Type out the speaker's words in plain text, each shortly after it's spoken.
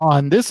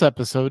On this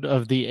episode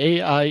of the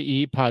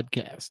AIE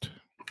podcast.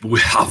 We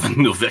have a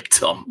new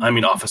victim. I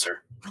mean,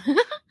 officer.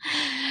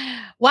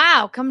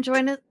 Wow. Come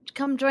join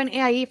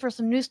AIE for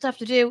some new stuff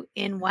to do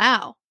in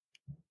WoW.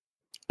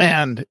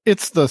 And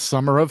it's the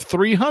summer of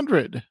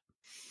 300.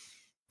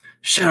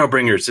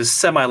 Shadowbringers is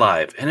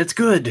semi-live, and it's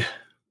good.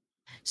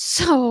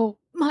 So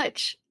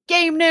much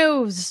game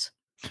news.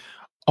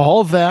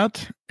 All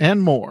that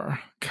and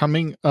more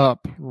coming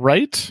up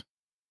right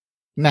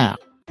now.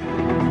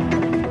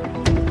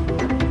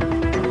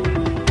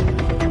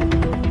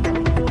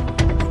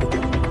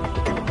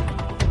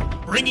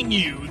 Bringing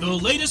you the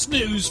latest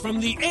news from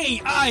the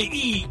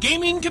AIE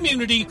gaming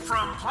community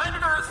from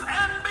planet Earth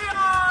and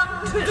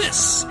beyond.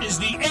 This is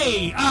the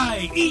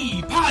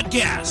AIE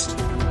podcast.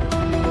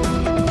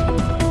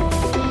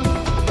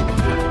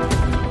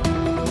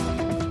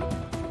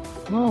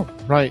 All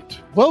right.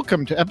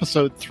 Welcome to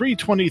episode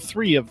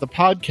 323 of the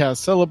podcast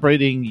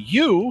celebrating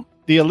you,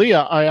 the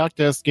Alea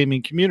Iactus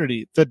gaming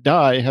community. The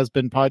Die Has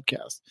Been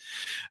podcast.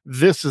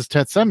 This is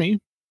Tetsemi,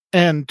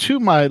 and to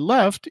my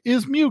left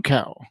is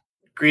Mewcow.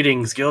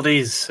 Greetings,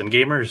 guildies and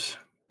gamers.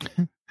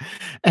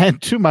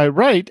 And to my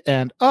right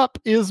and up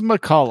is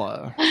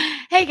McCullough.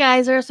 Hey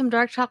guys, there are some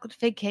dark chocolate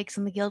fig cakes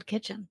in the guild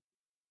kitchen.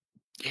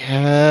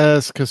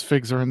 Yes, because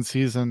figs are in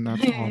season.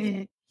 That's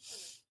awesome.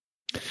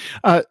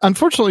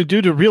 Unfortunately,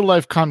 due to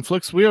real-life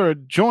conflicts, we are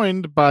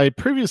joined by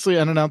previously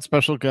unannounced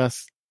special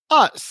guests,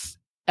 us.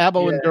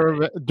 Abo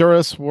and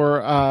Duras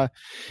were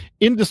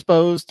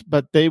indisposed,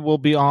 but they will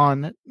be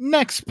on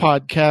next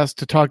podcast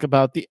to talk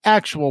about the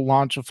actual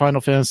launch of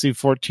Final Fantasy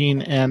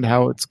XIV and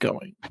how it's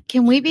going.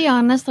 Can we be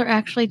honest? They're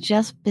actually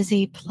just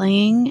busy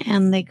playing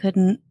and they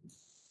couldn't.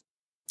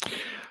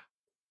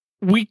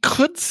 We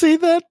could say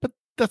that, but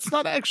that's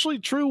not actually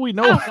true. We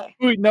know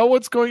we know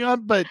what's going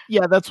on, but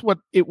yeah, that's what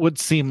it would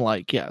seem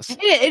like. Yes,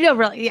 it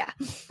really, yeah.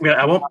 Yeah,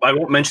 I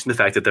won't mention the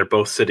fact that they're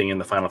both sitting in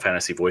the Final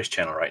Fantasy voice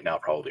channel right now,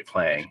 probably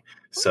playing.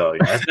 So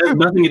yeah, it has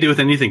nothing to do with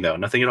anything, though.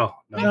 Nothing at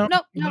all. No,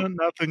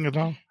 nothing at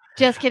all.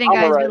 Just kidding,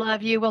 guys. Right. We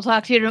love you. We'll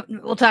talk to you.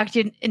 We'll talk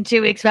to you in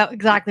 2 weeks about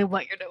exactly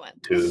what you're doing.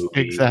 2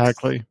 weeks.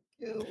 Exactly.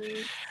 2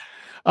 weeks.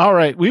 All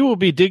right, we will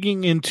be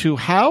digging into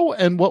how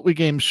and what we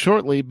game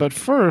shortly, but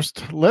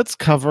first, let's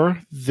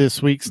cover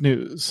this week's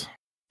news.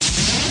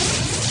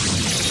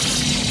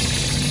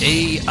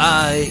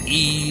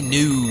 AIE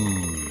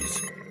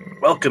News.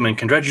 Welcome and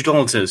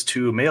congratulations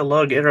to Male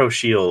Lug Arrow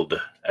Shield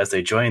as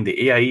they join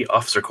the AIE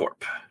Officer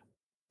Corp.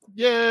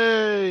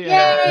 Yay!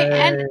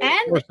 Yay!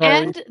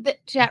 And the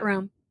chat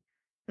room.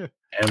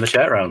 And the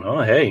chat room.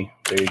 Oh, hey,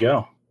 there you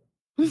go.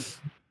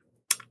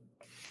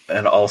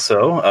 And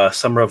also,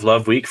 Summer of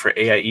Love Week for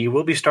AIE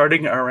will be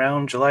starting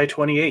around July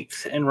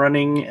 28th and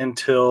running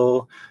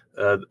until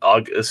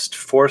August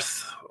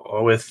 4th,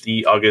 with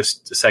the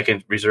August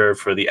 2nd reserved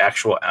for the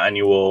actual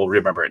annual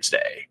Remembrance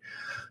Day.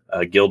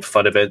 Guild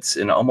fun events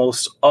in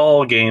almost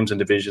all games and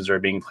divisions are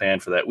being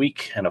planned for that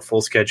week, and a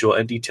full schedule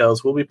and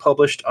details will be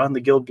published on the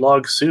Guild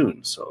blog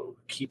soon, so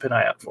keep an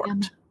eye out for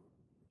it.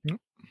 Yep.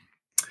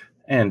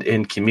 And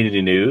in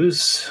community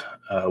news,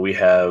 we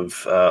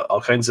have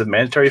all kinds of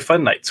mandatory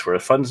fun nights where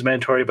fun is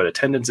mandatory, but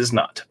attendance is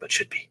not, but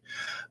should be.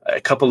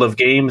 A couple of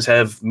games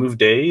have moved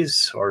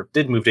days, or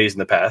did move days in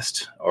the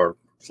past, or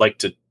like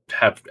to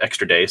have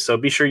extra days, so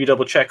be sure you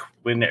double check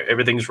when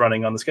everything's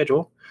running on the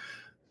schedule.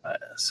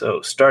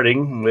 So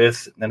starting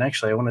with, and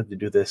actually I wanted to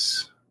do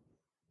this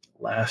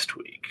last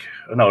week.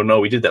 No,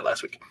 we did that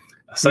last week.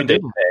 Sunday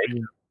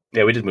today.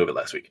 Yeah, we did move it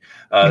last week.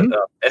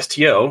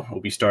 STO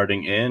will be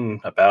starting in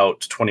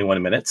about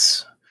 21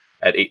 minutes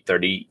at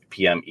 8:30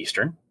 p.m.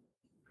 Eastern.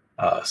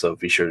 So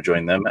be sure to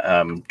join them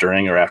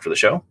during or after the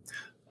show.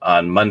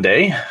 On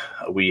Monday,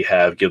 we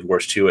have Guild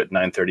Wars 2 at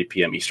 9:30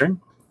 p.m.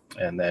 Eastern.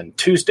 And then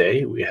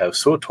Tuesday, we have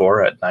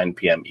SWTOR at 9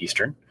 p.m.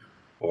 Eastern.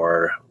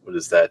 Or what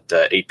is that,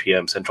 8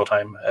 p.m. Central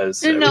Time?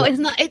 No, it's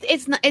not.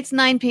 It's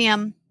 9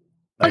 p.m.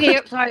 Okay,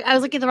 sorry. I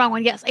was looking at the wrong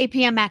one. Yes, 8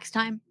 p.m. max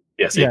time.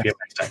 Yes, 8 p.m.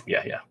 max time.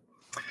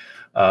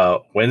 Yeah.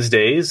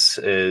 Wednesdays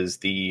is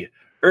the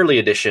early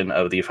edition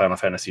of the Final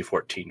Fantasy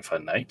XIV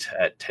Fun Night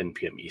at 10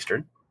 p.m.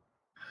 Eastern.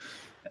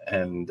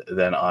 And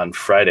then on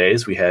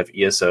Fridays, we have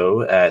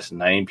ESO at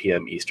 9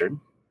 p.m.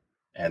 Eastern.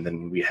 And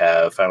then we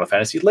have Final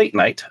Fantasy Late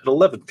Night at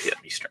 11 p.m.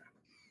 Eastern.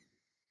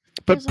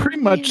 But pretty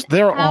much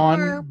they're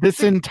on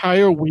this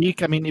entire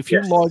week. I mean, if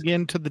you log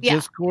into the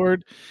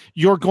Discord,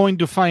 you're going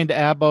to find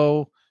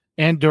Abo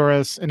and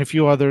Duras and a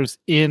few others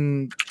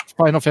in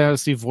Final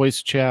Fantasy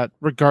voice chat,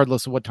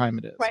 regardless of what time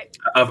it is. Right.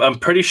 I'm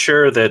pretty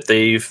sure that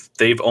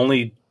they've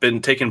only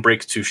been taking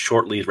breaks to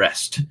shortly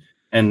rest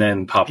and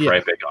then pop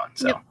right back on.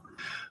 So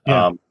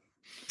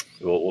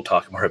we'll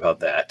talk more about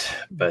that.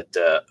 But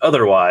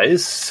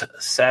otherwise,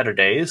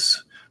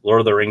 Saturdays, Lord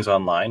of the Rings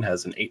Online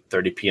has an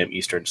 8:30 p.m.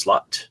 Eastern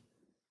slot.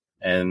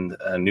 And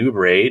a new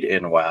raid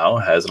in WoW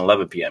has an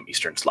 11 p.m.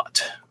 Eastern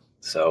slot.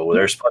 So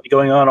there's plenty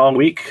going on all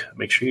week.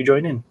 Make sure you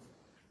join in.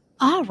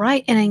 All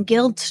right, and in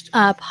Guild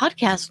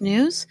podcast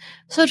news,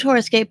 SWTOR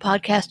Escape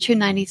Podcast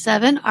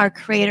 297, our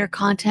creator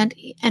content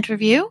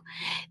interview.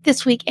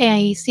 This week,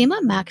 AIE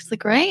SEMA, Max the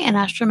Gray, and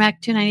Astromech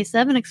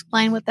 297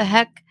 explain what the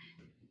heck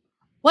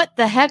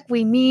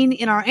we mean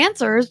in our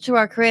answers to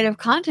our creative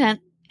content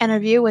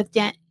interview with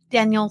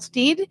Daniel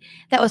Steed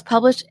that was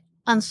published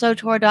on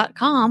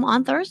SWTOR.com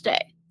on Thursday.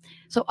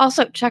 So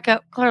also check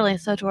out clearly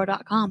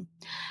SWTOR.com.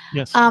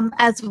 Yes.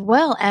 As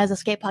well as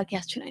Escape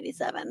Podcast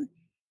 297.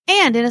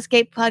 And in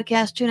Escape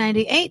Podcast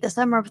 298, the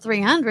Summer of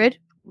 300,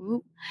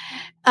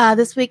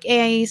 this week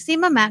AIE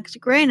SEMA, Max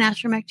Gray, and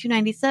Astromech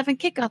 297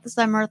 kick off the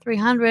Summer of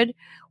 300,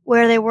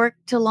 where they work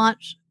to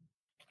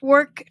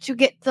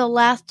get the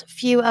last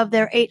few of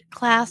their 8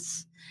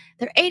 classes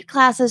to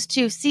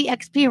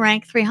CXP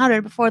rank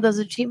 300 before those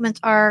achievements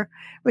are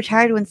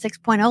retired when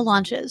 6.0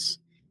 launches.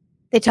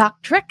 They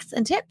talk tricks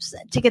and tips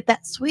to get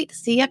that sweet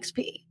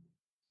CXP.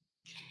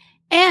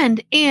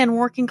 And in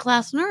Working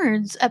Class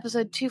Nerds,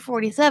 episode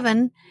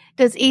 247,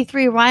 does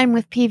E3 rhyme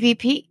with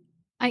PvP?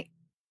 I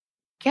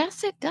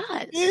guess it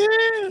does.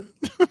 Yeah.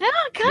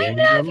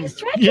 Kind of. You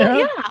stretch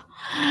it,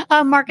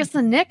 yeah. Marcus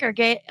and Nick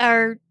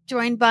are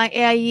joined by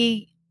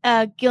AIE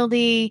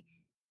Guildie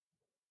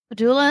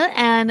Padula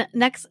and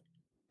Next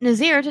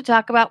Nazir to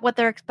talk about what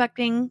they're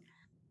expecting.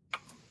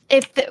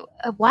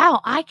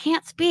 Wow, I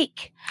can't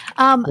speak.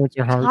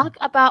 Talk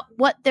about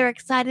what they're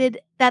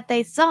excited that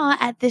they saw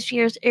at this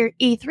year's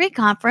E3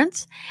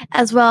 conference,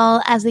 as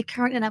well as the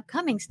current and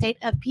upcoming state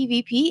of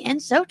PvP in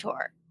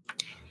SWTOR.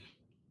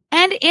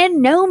 And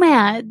in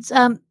Nomads,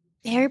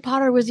 Harry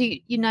Potter was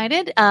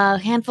united. A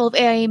handful of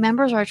AIE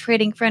members are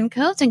trading friend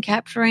codes and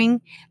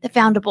capturing the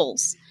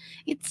Foundables.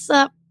 It's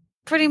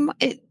pretty much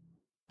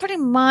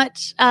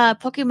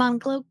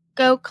Pokemon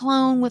Go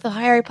clone with a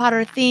Harry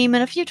Potter theme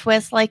and a few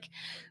twists like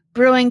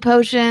brewing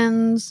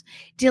potions,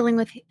 dealing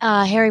with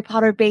Harry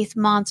Potter-based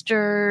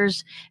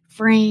monsters,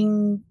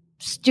 freeing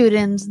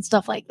students, and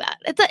stuff like that.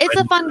 It's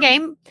a fun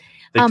game.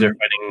 I think they're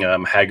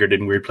fighting Haggard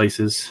in weird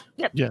places.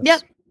 Yep. Yes.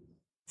 Yep.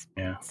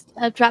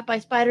 Yeah. Trapped by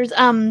spiders.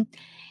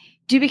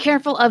 Do be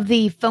careful of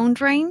the phone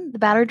drain, the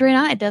battery drain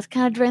on it. It does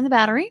kind of drain the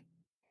battery,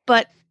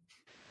 but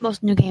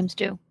most new games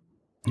do.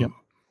 Yep.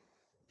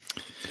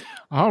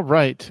 All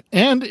right.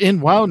 And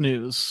in WoW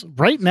news,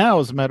 right now,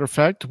 as a matter of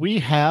fact, we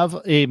have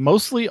a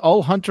mostly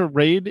all-hunter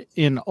raid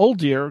in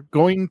Uldir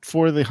going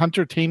for the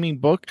Hunter Taming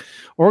book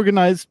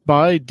organized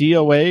by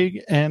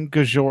DOA and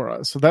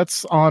Gajora. So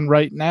that's on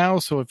right now.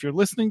 So if you're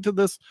listening to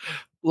this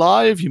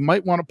live, you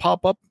might want to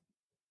pop up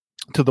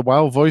to the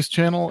WoW voice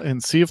channel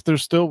and see if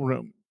there's still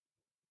room.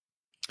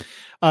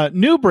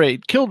 New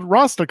Braid killed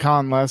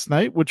Rostakon last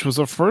night, which was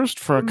a first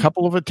for a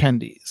couple of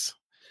attendees.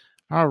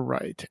 All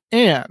right.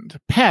 And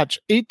patch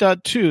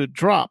 8.2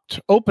 dropped,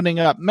 opening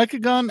up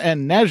Mechagon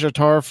and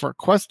Nazjatar for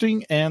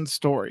questing and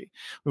story.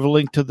 We have a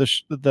link to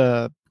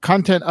the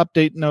content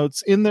update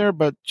notes in there,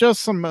 but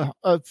just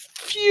a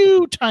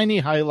few tiny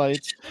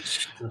highlights.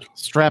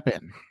 Strap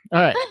in.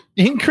 All right.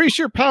 Increase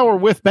your power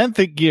with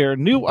benthic gear.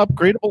 New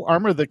upgradable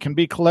armor that can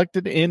be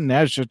collected in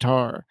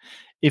Nazjatar.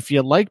 If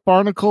you like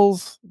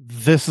barnacles,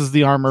 this is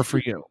the armor for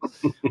you.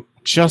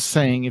 Just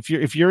saying, if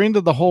you're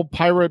into the whole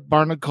pirate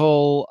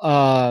barnacle,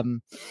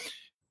 Pirates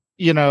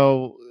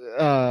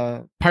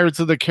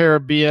of the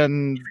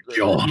Caribbean,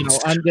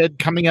 undead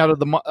coming out of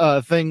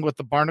the thing with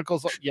the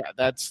barnacles. Yeah,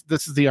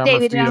 this is the armor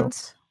Davy for you.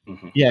 Jones.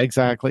 Mm-hmm. Yeah,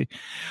 exactly.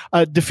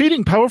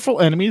 Defeating powerful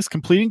enemies,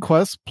 completing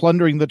quests,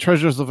 plundering the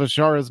treasures of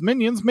Azshara's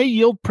minions may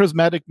yield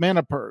prismatic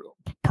mana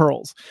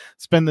pearls.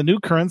 Spend the new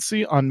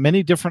currency on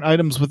many different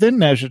items within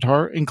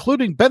Nazjatar,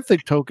 including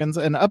benthic tokens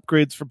and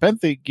upgrades for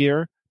benthic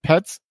gear,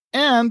 pets,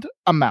 and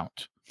a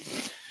mount.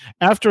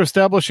 After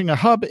establishing a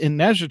hub in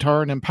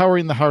Nazjatar and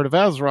empowering the Heart of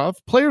Azeroth,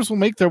 players will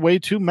make their way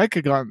to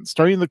Mechagon,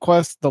 starting the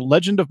quest The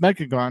Legend of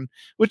Mechagon,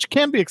 which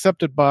can be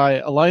accepted by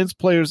Alliance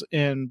players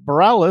in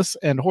Borealis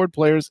and Horde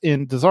players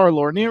in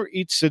Dazarlor near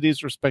each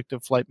city's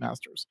respective flight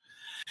masters.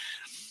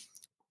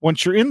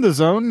 Once you're in the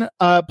zone,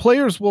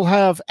 players will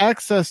have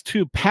access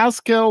to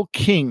Pascal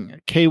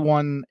King,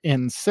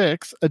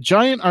 K1N6, a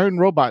giant iron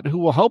robot who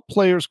will help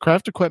players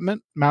craft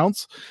equipment,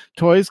 mounts,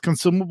 toys,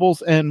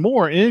 consumables, and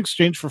more in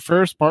exchange for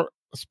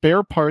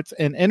spare parts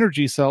and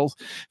energy cells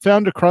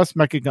found across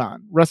Mechagon.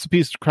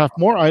 Recipes to craft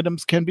more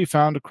items can be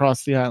found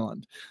across the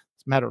island.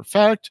 As a matter of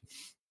fact,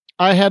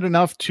 I had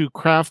enough to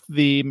craft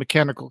the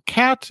mechanical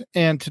cat,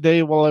 and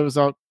today while I was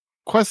out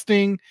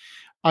questing,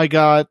 I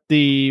got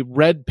the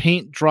red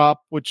paint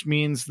drop, which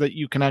means that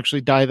you can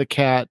actually dye the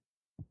cat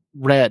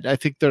red. I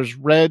think there's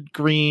red,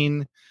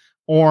 green,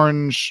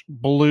 orange,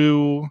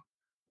 blue,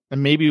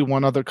 and maybe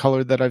one other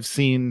color that I've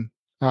seen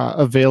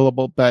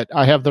available, but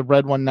I have the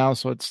red one now,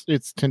 so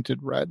it's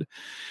tinted red.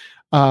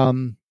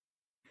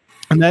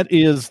 And that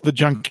is the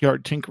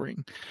Junkyard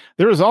Tinkering.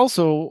 There is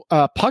also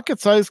a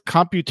pocket-sized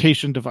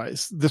computation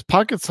device. This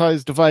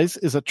pocket-sized device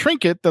is a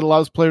trinket that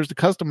allows players to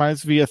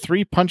customize via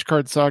 3 punch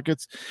card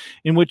sockets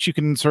in which you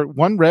can insert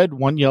 1 red,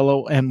 1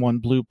 yellow, and 1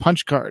 blue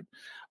punch card.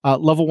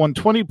 Level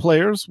 120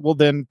 players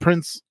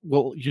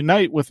will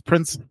unite with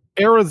Prince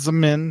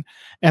Erazamin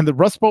and the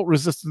Rustbolt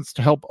Resistance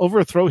to help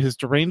overthrow his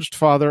deranged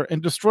father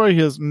and destroy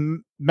his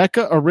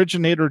Mecha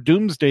Originator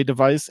Doomsday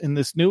device in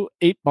this new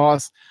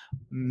 8-boss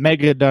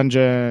mega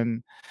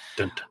dungeon.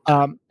 Dun, dun,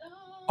 dun.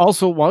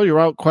 Also, while you're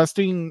out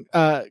questing,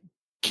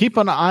 keep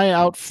an eye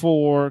out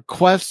for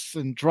quests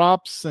and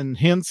drops and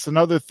hints and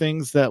other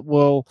things that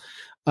will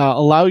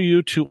allow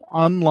you to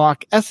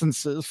unlock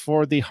essences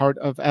for the Heart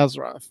of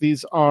Azeroth.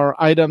 These are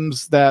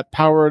items that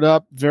power it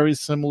up, very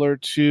similar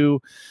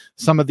to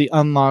some of the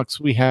unlocks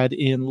we had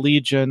in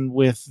Legion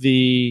with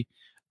the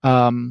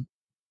weapons.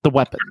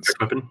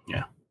 Weapon?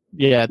 Yeah.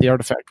 Yeah, the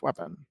artifact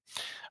weapon.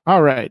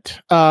 All right.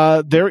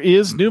 There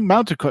is new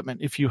mount equipment.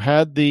 If you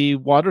had the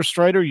Water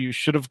Strider, you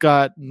should have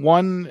got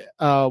one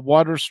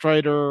Water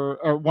Strider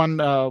or one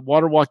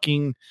water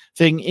walking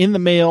thing in the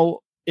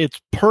mail. It's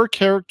per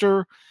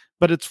character,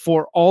 but it's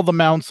for all the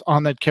mounts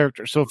on that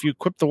character. So if you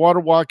equip the water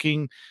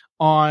walking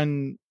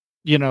on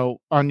your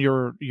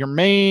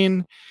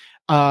main,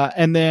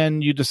 and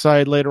then you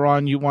decide later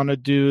on you want to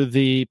do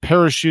the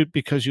parachute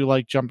because you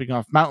like jumping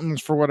off mountains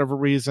for whatever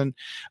reason,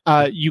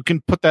 you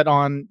can put that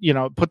on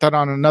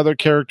another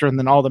character, and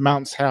then all the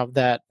mounts have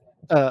that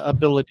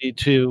ability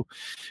to,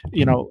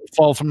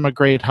 fall from a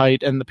great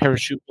height, and the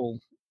parachute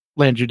will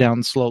land you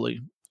down slowly.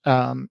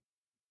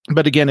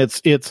 But again,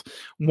 it's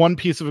one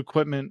piece of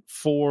equipment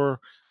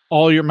for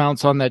all your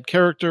mounts on that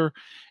character,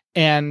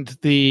 and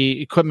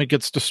the equipment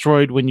gets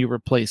destroyed when you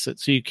replace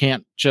it, so you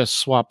can't just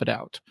swap it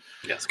out.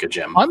 Yeah, it's a good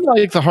gem.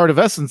 Unlike the Heart of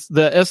Essence,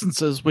 the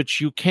essences, which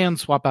you can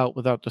swap out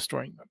without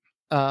destroying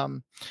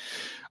them.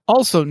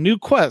 Also, new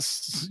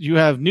quests. You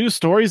have new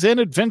stories and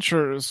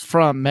adventures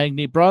from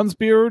Magni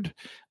Bronzebeard,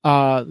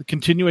 the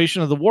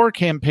continuation of the war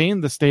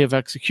campaign, the Stay of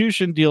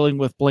Execution, dealing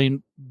with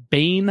Bane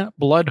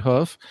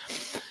Bloodhoof,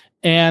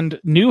 and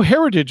new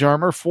heritage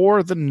armor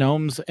for the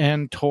gnomes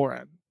and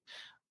Tauren.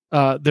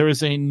 There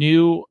is a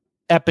new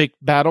epic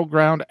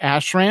battleground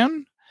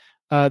Ashran.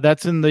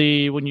 That's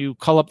when you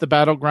call up the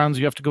battlegrounds,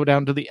 you have to go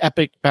down to the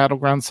epic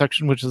battleground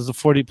section, which is a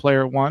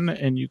 40-player one,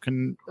 and you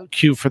can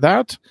queue for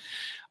that.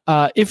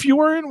 If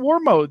you are in war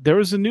mode, there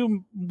is a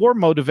new war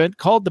mode event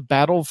called the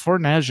Battle for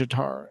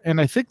Nazjatar,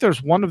 and I think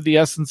there's one of the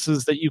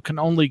essences that you can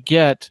only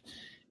get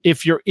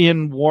if you're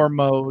in war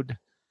mode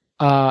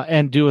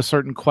and do a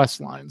certain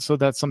quest line. So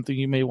that's something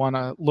you may want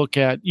to look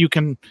at. You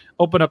can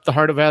open up the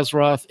Heart of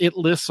Azeroth. It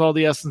lists all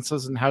the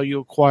essences and how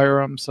you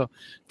acquire them. So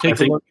take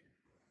a look.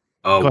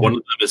 One of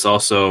them is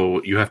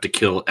also you have to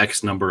kill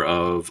X number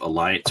of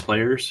Alliance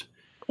players.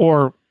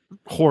 Or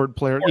Horde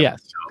players,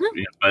 yes.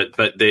 Yeah,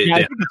 but they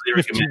highly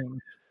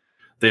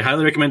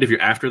recommend if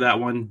you're after that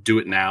one, do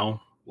it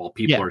now while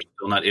people are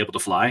still not able to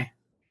fly.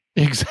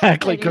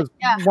 Exactly, because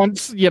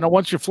once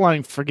you're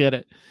flying, forget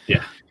it.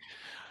 Yeah.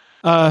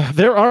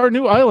 There are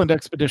new island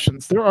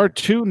expeditions. There are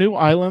 2 new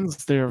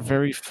islands. They're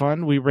very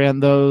fun. We ran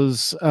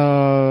those.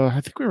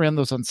 I think we ran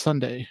those on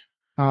Sunday,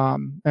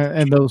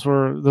 and those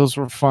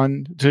were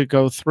fun to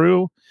go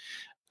through.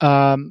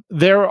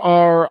 There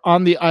are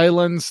on the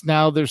islands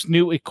now. There's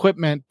new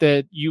equipment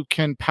that you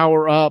can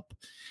power up.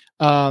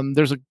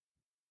 There's a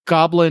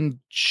goblin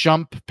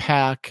jump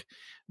pack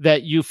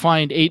that you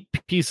find 8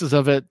 pieces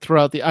of it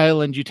throughout the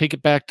island. You take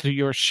it back to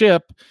your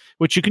ship,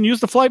 which you can use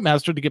the Flight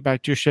Master to get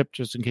back to your ship,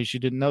 just in case you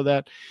didn't know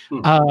that.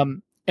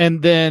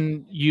 And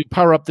then you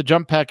power up the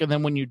jump pack, and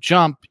then when you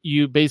jump,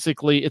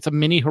 it's a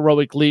mini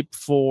heroic leap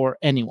for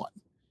anyone.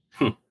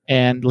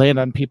 And land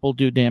on people,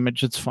 do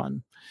damage. It's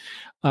fun.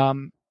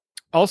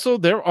 Also,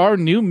 there are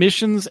new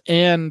missions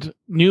and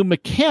new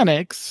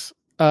mechanics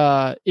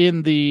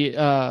in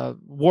the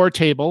war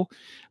table.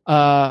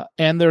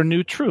 And there are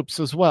new troops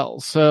as well.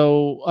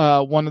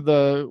 So one of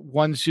the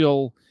ones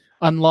you'll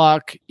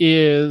unlock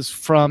is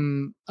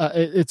from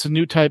it's a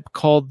new type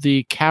called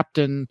the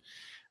Captain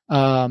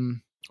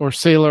or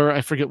Sailor.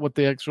 I forget what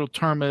the actual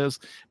term is,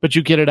 but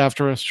you get it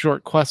after a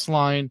short quest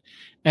line,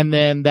 and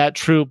then that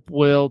troop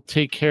will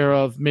take care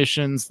of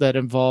missions that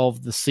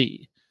involve the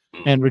sea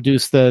and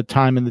reduce the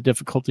time and the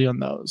difficulty on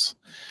those.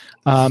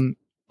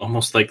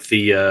 Almost like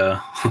the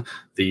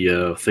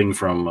thing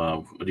from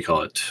what do you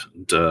call it?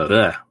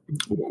 The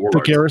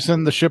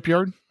garrison, the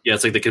shipyard. Yeah,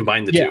 it's like they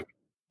combine the two.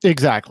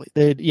 Exactly.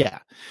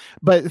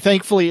 But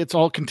thankfully, it's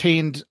all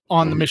contained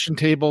on the mission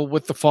table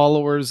with the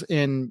followers.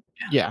 As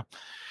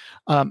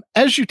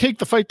you take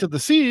the fight to the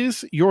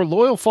seas, your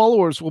loyal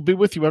followers will be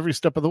with you every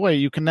step of the way.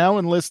 You can now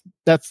enlist.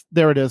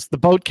 There it is. The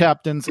boat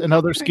captains and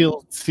other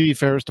skilled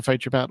seafarers to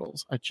fight your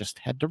battles. I just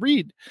had to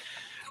read.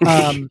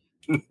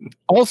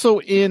 Also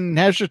in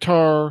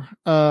Nazjatar,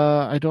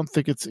 I don't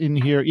think it's in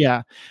here.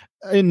 Yeah.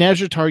 In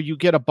Nazjatar, you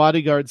get a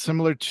bodyguard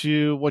similar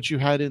to what you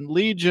had in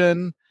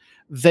Legion.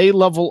 They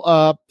level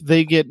up.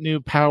 They get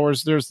new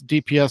powers. There's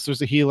DPS,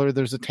 there's a healer,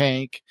 there's a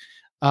tank.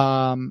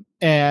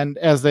 And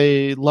as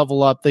they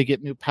level up, they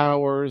get new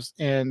powers.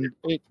 And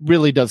it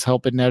really does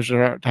help in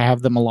Nazjatar to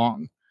have them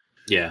along.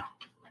 Yeah.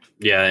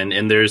 Yeah.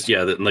 And there's,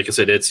 like I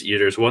said,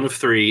 there's one of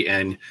 3,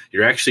 and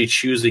you're actually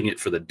choosing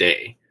it for the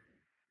day.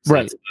 So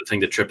right. That's the thing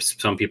that trips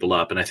some people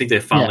up. And I think they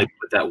finally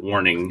put that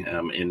warning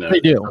in they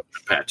do.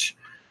 patch.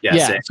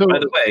 Saying, so, by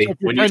the way, so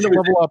when you choose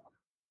level up,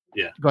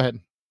 go ahead.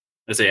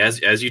 I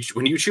say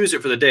when you choose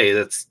it for the day,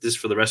 that's just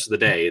for the rest of the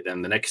day.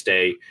 Then the next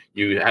day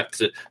you have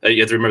to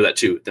remember that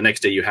too. The next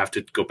day you have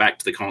to go back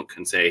to the conch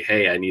and say,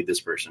 "Hey, I need this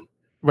person."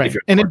 Right,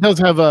 and it does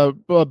have a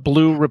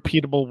blue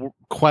repeatable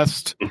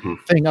quest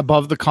thing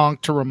above the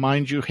conch to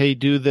remind you, "Hey,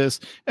 do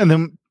this." And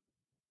then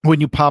when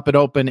you pop it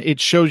open, it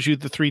shows you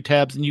the 3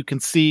 tabs, and you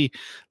can see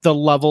the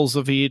levels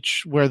of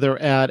each, where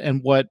they're at,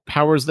 and what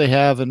powers they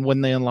have, and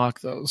when they unlock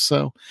those.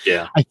 So,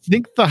 I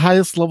think the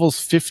highest level is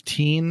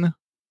 15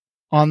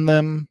 on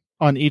them.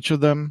 On each of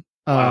them,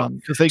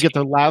 because they get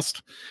their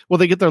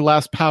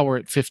last power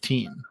at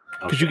 15.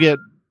 Because you get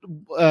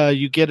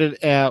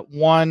it at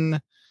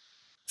 1,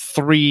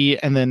 3,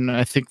 and then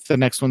I think the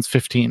next one's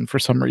 15 for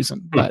some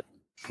reason. But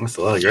that's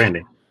a lot of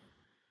grinding.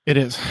 It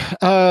is.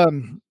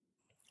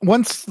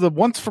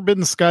 Once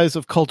forbidden skies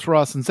of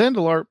Kulturas and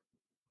Zandalar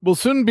will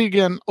soon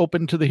begin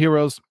open to the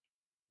heroes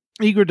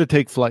eager to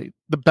take flight.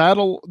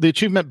 The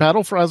achievement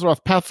Battle for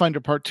Azeroth Pathfinder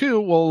Part 2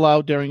 will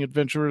allow daring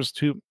adventurers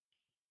to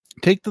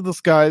take to the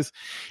skies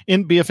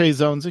in BFA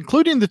zones,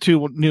 including the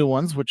 2 new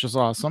ones, which is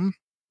awesome.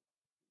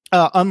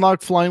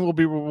 Unlocked flying will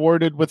be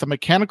rewarded with a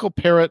mechanical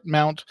parrot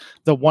mount,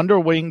 the Wonder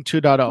Wing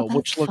 2.0,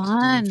 which looks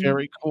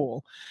very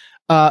cool.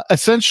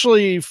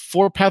 Essentially,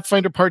 for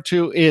Pathfinder Part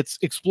 2, it's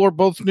explore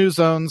both new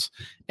zones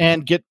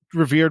and get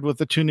revered with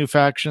the 2 new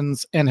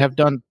factions, and have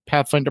done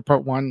Pathfinder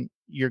Part 1,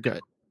 you're good.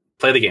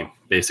 Play the game,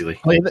 basically.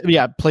 Play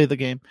the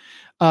game.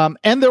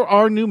 And there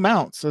are new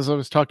mounts. As I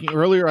was talking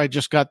earlier, I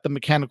just got the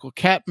mechanical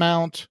cat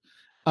mount.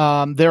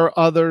 There are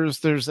others.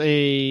 There's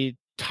a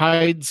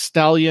Tide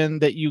Stallion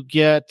that you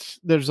get.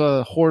 There's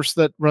a horse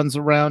that runs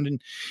around,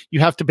 and you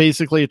have to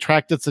basically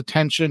attract its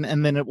attention,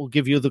 and then it will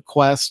give you the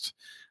quest.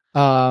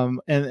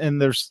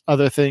 And there's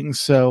other things.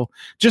 So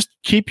just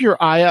keep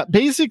your eye out.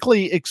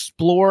 Basically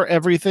explore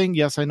everything.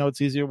 Yes, I know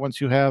it's easier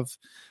once you have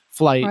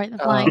flight,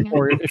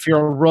 or if you're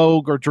a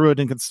rogue or druid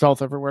and can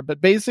stealth everywhere,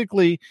 but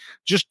basically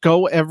just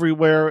go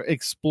everywhere,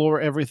 explore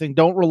everything.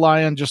 Don't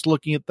rely on just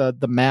looking at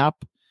the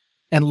map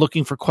and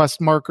looking for quest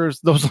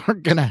markers. Those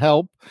aren't going to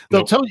help.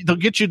 They'll tell you, they'll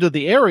get you to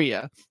the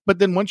area, but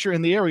then once you're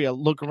in the area,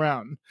 look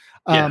around.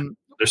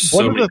 There's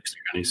so many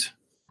journeys.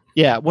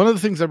 Yeah, one of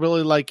the things I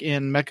really like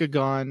in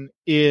Mechagon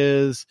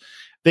is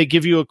they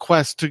give you a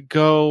quest to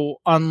go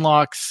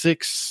unlock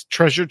 6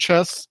 treasure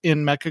chests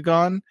in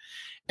Mechagon.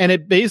 And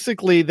it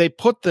basically, they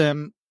put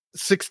them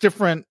 6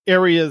 different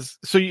areas.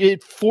 So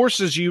it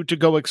forces you to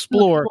go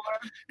explore,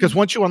 because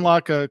once you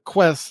unlock a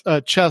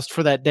chest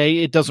for that day,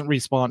 it doesn't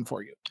respawn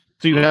for you.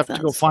 So you have to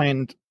go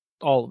find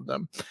all of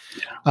them.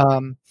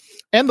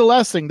 And the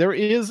last thing, there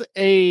is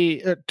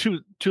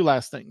two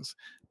last things.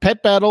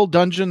 Pet Battle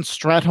Dungeon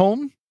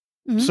Stratholme.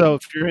 So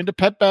if you're into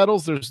pet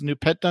battles, there's a new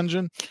pet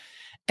dungeon.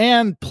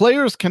 And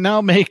players can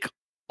now make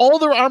all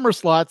their armor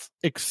slots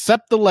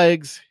except the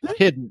legs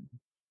hidden.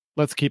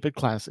 Let's keep it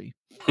classy.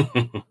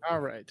 All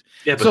right.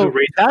 Yeah, but who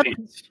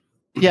rates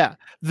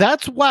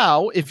that's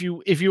WoW. If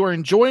you are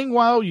enjoying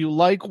WoW, you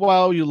like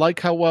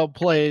how WoW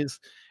plays,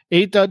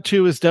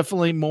 8.2 is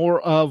definitely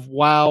more of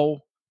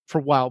WoW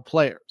for WoW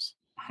players.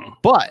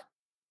 But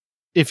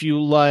if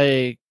you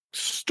like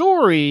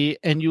story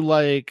and you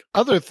like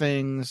other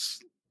things,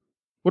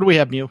 what do we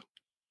have, Mew?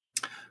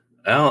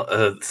 Well,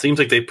 it seems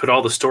like they put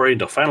all the story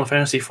into Final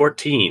Fantasy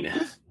 14.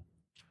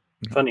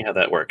 Funny how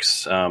that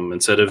works.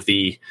 Instead of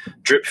the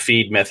drip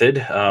feed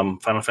method,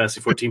 Final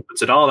Fantasy 14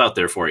 puts it all out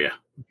there for you.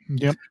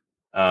 Yep.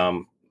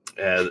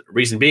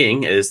 Reason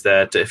being is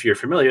that if you're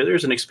familiar,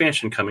 there's an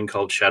expansion coming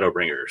called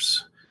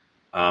Shadowbringers.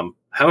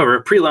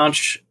 However,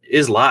 pre-launch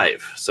is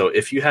live. So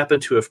if you happen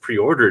to have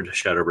pre-ordered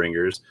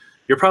Shadowbringers,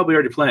 you're probably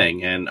already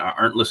playing and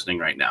aren't listening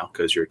right now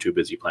because you're too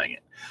busy playing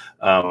it.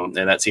 And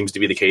that seems to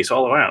be the case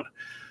all around.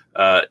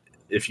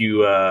 If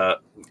you,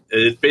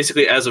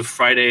 basically as of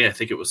Friday, I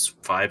think it was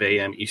 5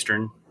 a.m.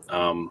 Eastern.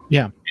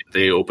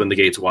 They opened the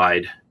gates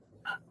wide,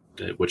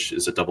 which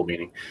is a double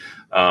meaning.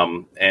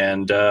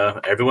 And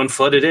everyone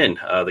flooded in.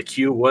 The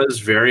queue was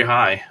very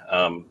high.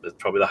 It's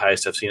probably the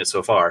highest I've seen it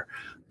so far.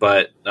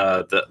 But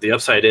the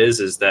upside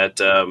is that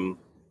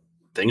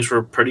things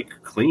were pretty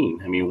clean.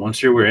 I mean,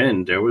 once you were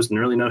in, there was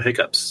nearly no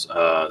hiccups.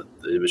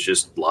 It was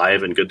just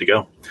live and good to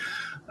go.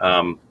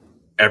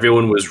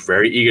 Everyone was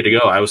very eager to go.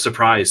 I was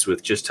surprised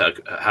with just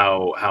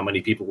how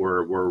many people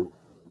were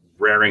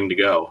raring to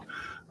go.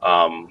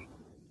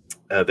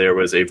 There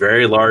was a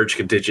very large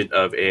contingent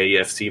of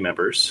AAFC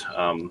members.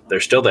 They're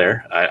still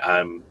there.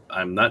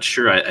 I'm not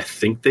sure. I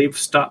think they've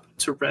stopped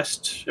to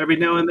rest every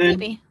now and then.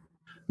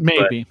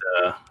 Maybe.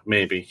 But,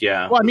 maybe,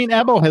 yeah. Well, I mean,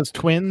 Abo has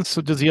twins,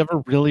 so does he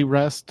ever really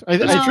rest? I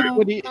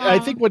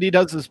think what he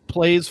does is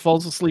plays,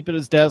 falls asleep at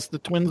his desk. The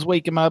twins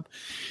wake him up.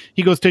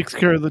 He goes, takes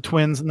care of the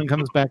twins, and then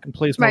comes back and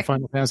plays more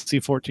Final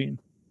Fantasy 14.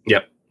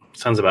 Yep,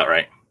 sounds about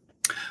right.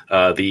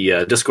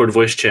 The Discord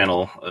voice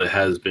channel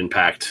has been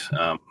packed.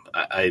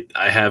 I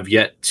have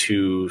yet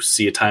to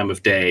see a time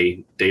of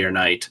day or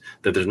night,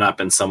 that there's not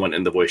been someone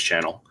in the voice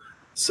channel.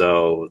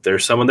 So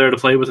there's someone there to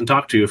play with and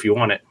talk to if you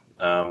want it.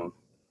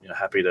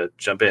 Happy to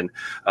jump in.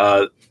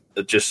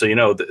 Just so you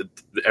know,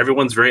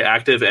 everyone's very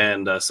active,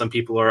 and some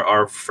people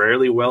are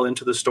fairly well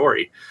into the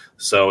story.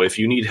 So if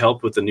you need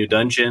help with the new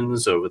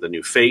dungeons or with the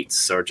new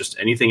fates or just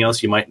anything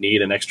else you might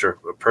need an extra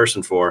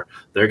person for,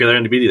 they're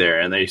going to be there,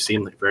 and they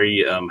seem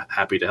very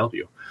happy to help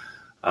you.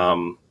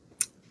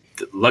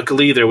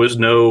 Luckily, there was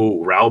no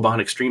Raubon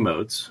Extreme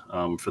modes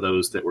for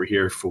those that were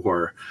here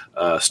for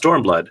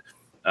Stormblood.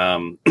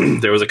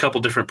 There was a couple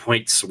different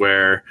points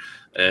where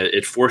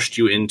it forced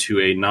you into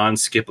a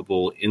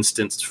non-skippable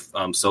instanced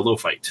solo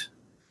fight,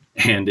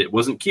 and it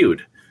wasn't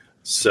queued.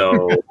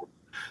 So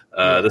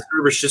the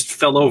servers just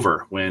fell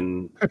over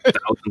when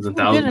thousands and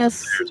thousands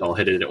of players all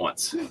hit it at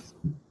once.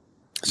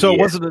 So it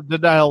wasn't a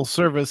denial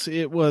service;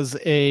 it was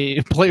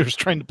a players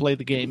trying to play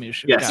the game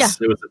issue.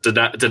 Yes, it was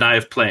a deny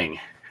of playing.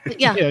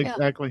 Yeah,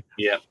 exactly.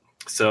 Yeah.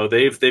 So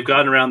they've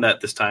gotten around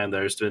that this time.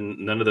 There's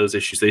been none of those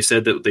issues. They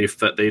said that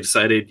they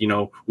decided,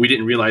 we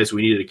didn't realize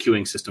we needed a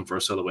queuing system for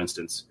a solo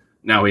instance.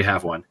 Now we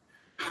have one.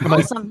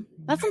 Awesome.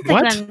 That's something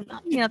that's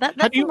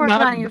some work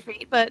on your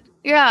feet, but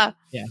yeah.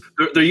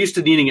 They're used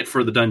to needing it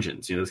for the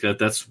dungeons.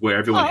 That's where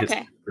everyone hits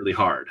really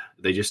hard.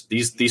 They just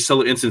these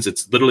solo instances.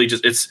 It's literally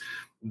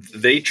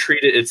they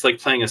treat it. It's like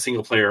playing a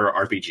single player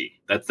RPG.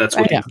 That's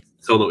what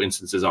solo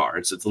instances are.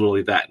 It's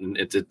literally that, and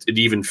it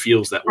even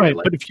feels that way.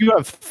 Right, but if you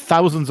have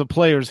thousands of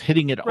players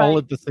hitting it all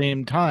at the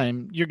same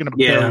time, you're going to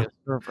bury a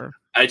server.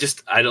 I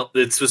don't.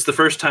 It's just the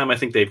first time I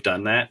think they've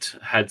done that.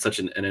 Had such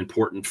an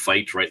important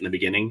fight right in the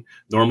beginning.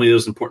 Normally,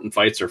 those important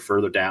fights are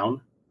further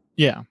down.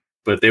 Yeah,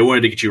 but they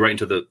wanted to get you right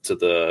into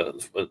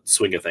the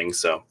swing of things.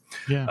 So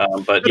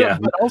but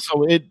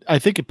also I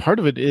think part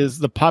of it is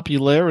the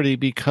popularity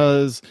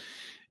because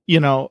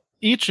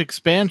each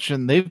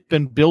expansion they've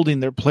been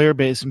building their player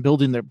base,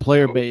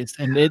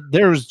 and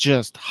there's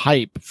just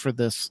hype for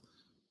this.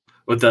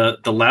 But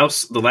the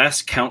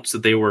last counts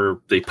that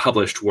they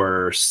published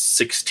were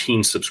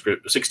 16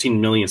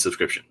 million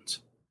subscriptions.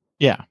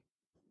 Yeah.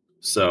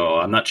 So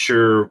I'm not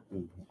sure,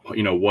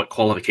 what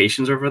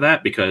qualifications are for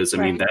that, because I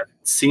mean that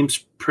seems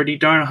pretty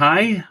darn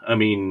high. I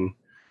mean,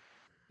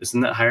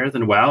 isn't that higher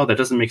than WoW? That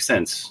doesn't make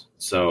sense.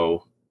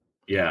 So,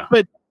 yeah.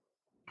 But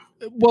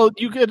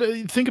you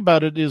could think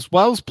about it is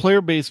WoW's player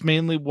base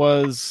mainly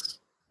was,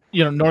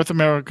 North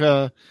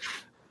America,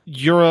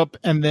 Europe,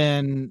 and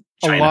then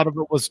China. A lot of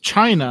it was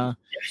China.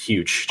 Yeah,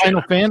 huge.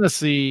 Final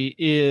Fantasy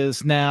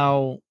is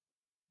now,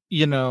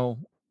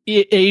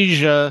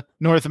 Asia,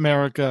 North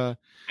America,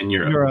 and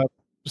Europe.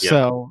 Yep.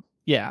 So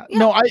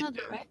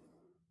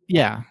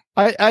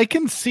I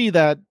can see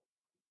that.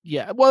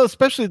 Yeah. Well,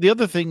 especially the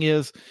other thing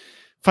is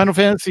Final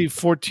Fantasy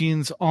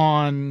 14's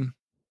on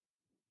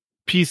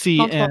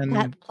PC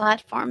and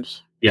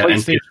platforms. Yeah, and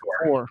PlayStation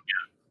 4.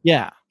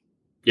 Yeah.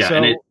 So,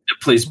 and it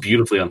plays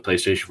beautifully on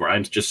PlayStation 4.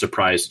 I'm just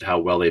surprised at how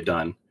well they've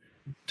done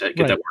to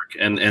get that work.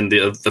 And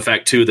the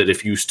fact too that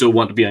if you still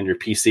want to be on your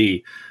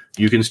PC,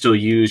 you can still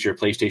use your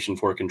PlayStation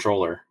 4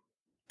 controller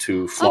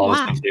to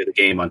flawlessly play the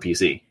game on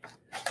PC.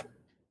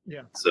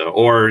 Yeah. So,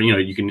 or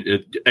you can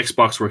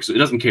Xbox works. It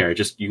doesn't care.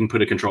 You can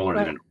put a controller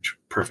in there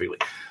perfectly.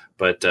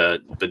 But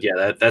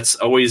yeah, that's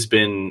always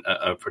been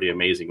pretty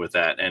amazing with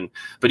that.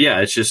 But yeah,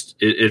 it's just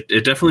it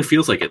definitely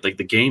feels like it. Like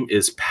the game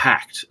is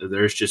packed.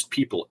 There's just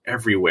people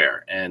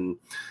everywhere, and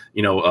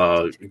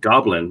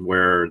Goblin,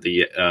 where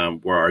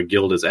our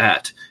guild is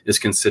at, is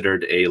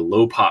considered a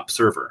low pop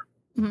server.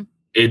 Mm-hmm.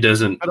 It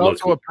doesn't. But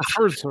also a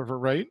preferred server,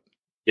 right?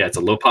 Yeah, it's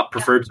a low pop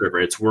preferred server.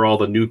 It's where all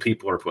the new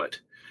people are put.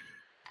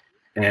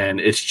 And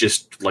it's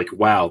just like,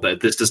 wow,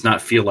 that this does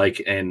not feel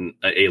like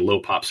a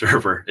low pop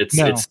server. It's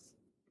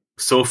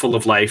so full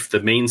of life. The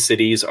main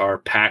cities are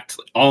packed.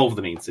 All of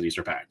the main cities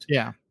are packed.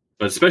 Yeah,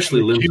 but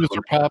especially Limsa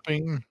are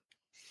popping.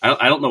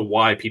 I don't know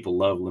why people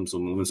love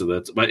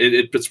Limsa, but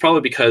it's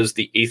probably because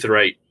the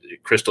Aetheryte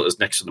crystal is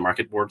next to the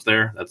market boards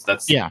there. That's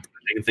what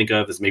I can think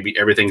of is maybe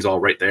everything's all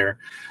right there.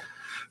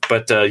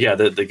 But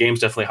the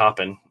game's definitely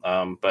hopping.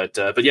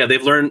 But yeah,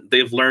 they've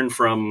learned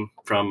from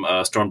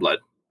Stormblood.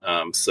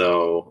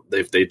 So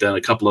they've done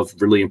a couple of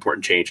really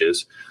important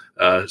changes.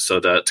 So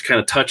to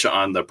kind of touch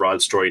on the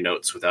broad story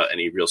notes without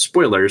any real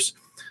spoilers,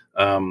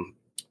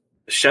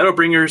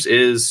 Shadowbringers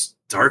is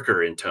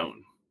darker in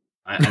tone.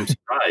 I'm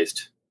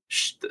surprised.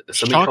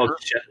 Something called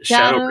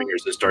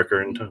Shadowbringers is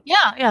darker in tone.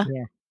 Yeah.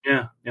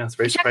 It's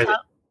very surprising.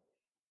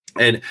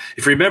 And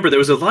if you remember, there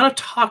was a lot of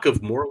talk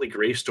of morally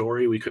gray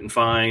story we couldn't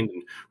find,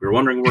 and we were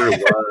wondering where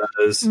it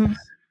was.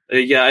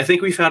 I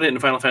think we found it in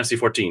Final Fantasy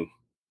 14.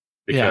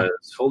 Because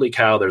holy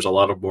cow, there's a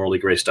lot of morally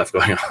gray stuff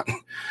going on.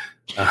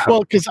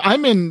 Well, because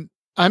I'm in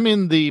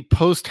the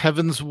post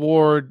Heaven's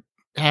Ward,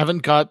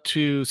 haven't got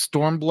to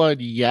Stormblood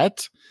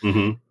yet,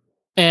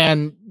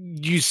 and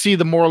you see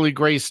the morally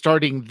gray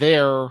starting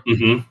there.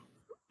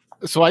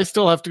 So I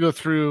still have to go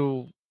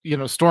through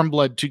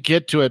Stormblood to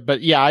get to it,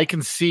 but I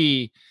can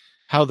see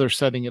how they're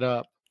setting it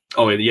up.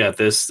 Oh yeah,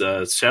 this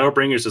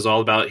Shadowbringers is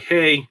all about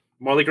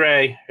morally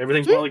gray,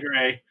 everything's morally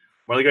gray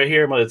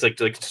here. It's like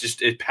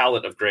just a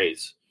palette of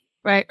grays.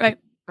 Right.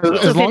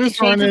 As long as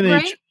there aren't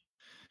any,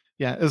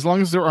 Yeah, as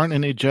long as there aren't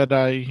any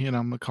Jedi,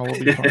 McCall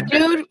will be fine.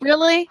 Dude,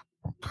 really?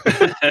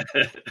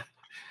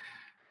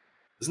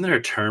 Isn't there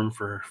a term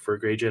for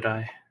gray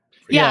Jedi?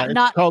 Yeah, it's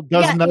not called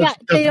does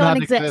they don't not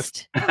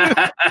exist.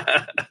 Yeah,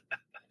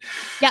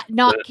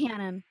 not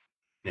canon.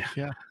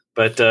 Yeah.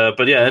 But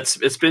yeah,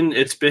 it's been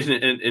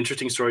an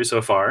interesting story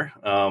so far.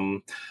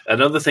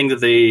 Another thing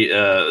that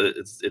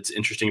it's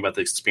interesting about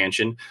the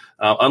expansion,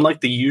 unlike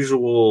the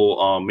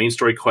usual main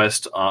story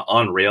quest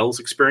on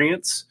Rails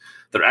experience,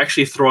 they're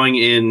actually throwing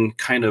in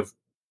kind of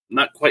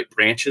not quite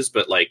branches,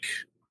 but like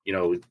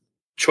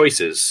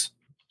choices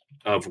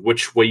of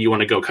which way you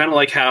want to go. Kind of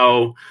like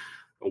how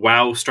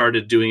WoW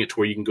started doing it to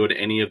where you can go to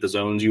any of the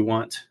zones you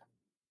want.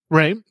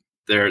 Right.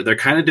 They're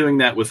kind of doing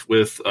that with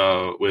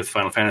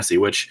Final Fantasy,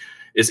 which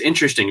is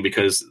interesting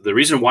because the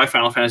reason why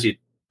Final Fantasy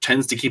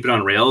tends to keep it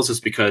on Rails is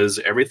because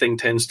everything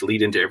tends to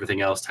lead into everything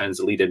else, tends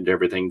to lead into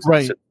everything.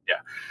 Right.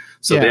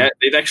 So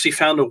they've actually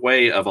found a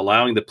way of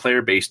allowing the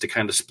player base to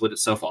kind of split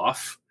itself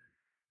off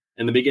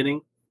in the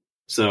beginning.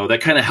 So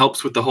that kind of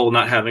helps with the whole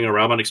not having a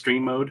Raw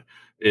Extreme mode.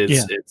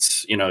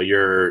 It's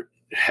you're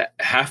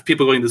half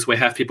people going this way,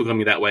 half people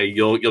going that way.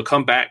 You'll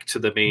come back to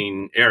the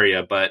main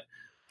area, but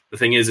the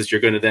thing is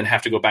you're going to then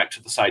have to go back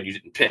to the side you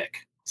didn't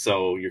pick.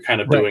 So you're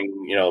kind of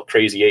doing,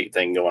 crazy 8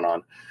 thing going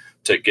on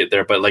to get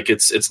there. But like,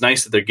 it's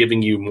nice that they're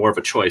giving you more of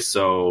a choice.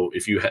 So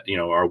if you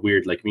are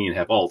weird like me and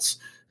have alts,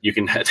 you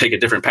can take a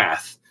different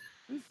path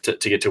to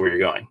get to where you're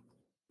going.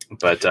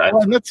 But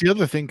and that's the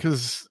other thing,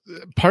 because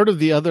part of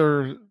the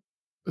other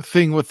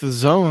thing with the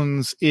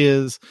zones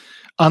is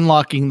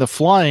unlocking the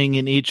flying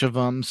in each of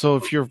them. So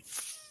if you're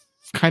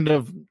kind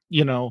of,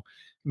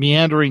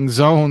 meandering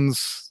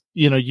zones,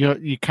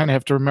 you kind of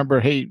have to remember,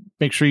 hey,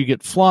 make sure you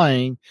get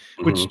flying,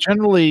 which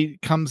generally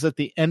comes at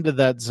the end of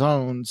that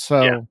zone.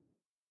 So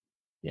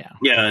yeah.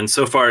 And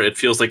so far it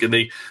feels like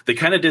they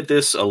kind of did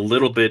this a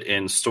little bit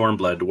in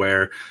Stormblood,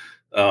 where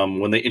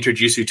when they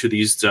introduce you to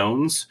these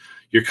zones,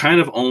 you're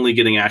kind of only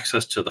getting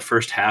access to the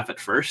first half at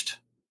first,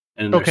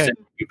 and they're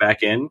sending you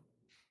back in.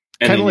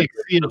 Kind of like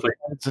in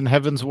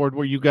Heavensward,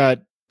 where you got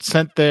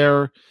sent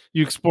there,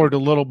 you explored a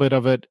little bit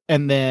of it,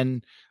 and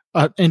then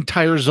an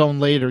entire zone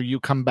later, you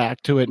come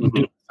back to it and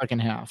do the second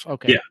half.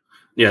 Okay.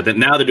 Yeah. That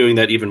now they're doing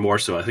that even more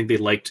so. I think they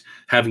liked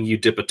having you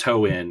dip a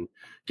toe in,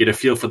 get a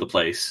feel for the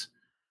place,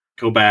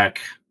 go back,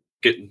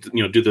 get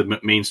do the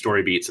main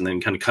story beats, and then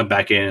kind of come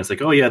back in. It's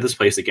like, oh yeah, this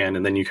place again,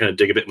 and then you kind of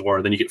dig a bit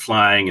more. Then you get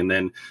flying, and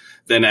then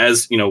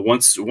as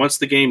once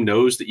the game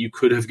knows that you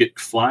could have get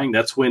flying,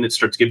 that's when it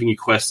starts giving you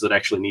quests that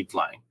actually need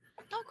flying.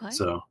 Okay.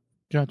 So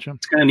gotcha.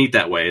 It's kind of neat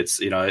that way. It's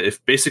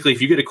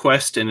if you get a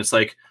quest and it's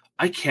like,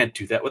 I can't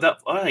do that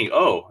without flying.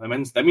 Oh,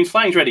 that means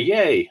flying's ready.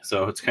 Yay!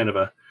 So it's kind of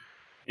a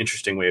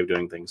interesting way of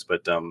doing things.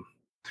 But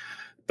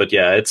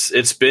yeah, it's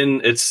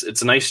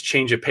a nice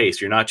change of pace.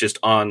 You're not just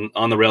on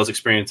the Rails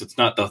experience. It's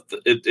not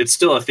it's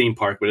still a theme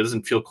park, but it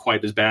doesn't feel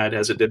quite as bad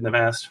as it did in the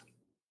past.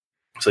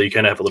 So you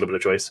kind of have a little bit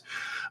of choice.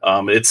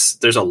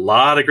 There's a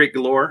lot of great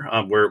lore.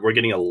 We're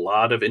getting a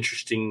lot of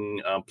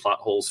interesting plot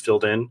holes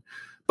filled in,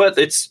 but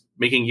it's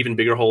making even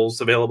bigger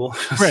holes available.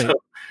 Right. So,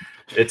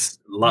 it's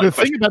a lot. The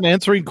thing about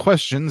answering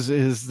questions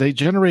is they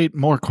generate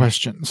more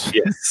questions.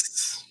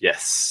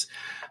 Yes.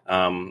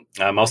 I'm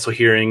also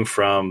hearing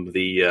from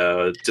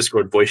the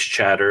Discord voice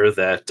chatter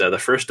that the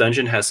first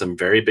dungeon has some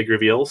very big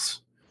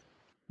reveals.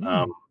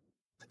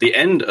 The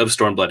end of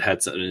Stormblood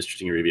had some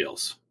interesting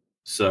reveals.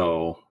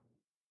 So,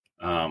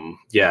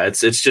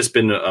 it's just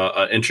been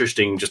an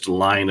interesting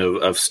line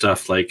of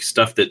stuff, like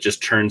stuff that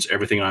just turns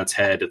everything on its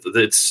head.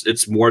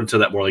 It's more into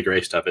that morally gray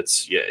stuff.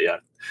 It's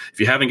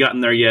if you haven't gotten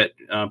there yet,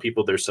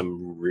 people, there's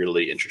some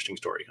really interesting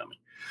story coming.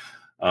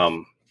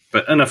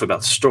 But enough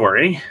about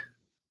story,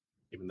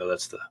 even though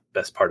that's the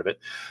best part of it.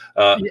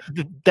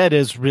 That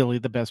is really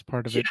the best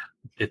part of it.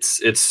 It's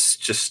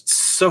just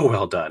so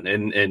well done,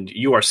 and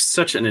you are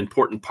such an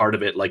important part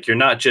of it. Like, you're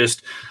not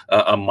just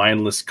a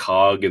mindless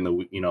cog in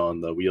the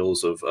on the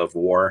wheels of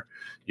war.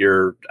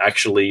 You're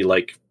actually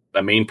like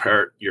a main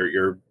part.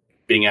 You're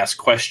being asked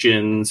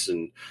questions,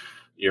 and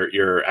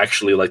you're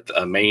actually like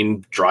a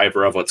main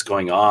driver of what's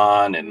going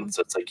on. And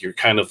so it's like you're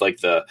kind of like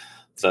the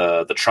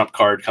trump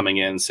card coming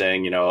in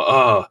saying,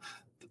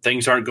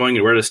 things aren't going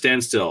anywhere to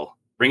stand still.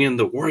 Bring in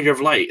the warrior of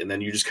light, and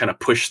then you just kind of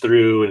push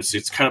through, and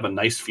it's kind of a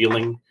nice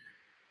feeling.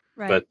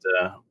 Right.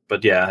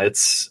 But yeah,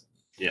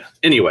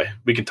 Anyway,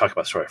 we can talk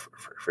about story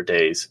for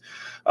days.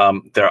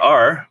 There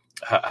are,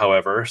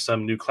 however,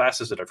 some new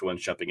classes that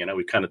everyone's jumping in, and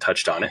we kind of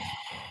touched on it.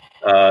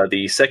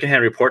 The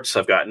secondhand reports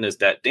I've gotten is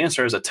that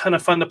Dancer is a ton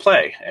of fun to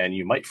play, and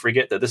you might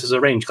forget that this is a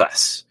range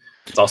class.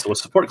 It's also a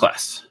support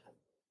class.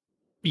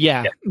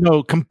 Yeah.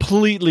 No,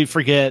 completely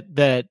forget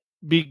that,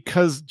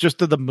 because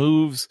just of the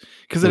moves,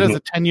 because it has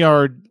a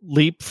 10-yard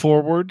leap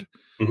forward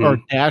or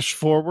dash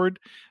forward,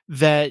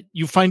 that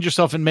you find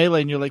yourself in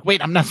melee and you're like,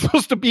 wait, I'm not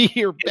supposed to be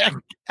here. Back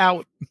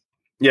out.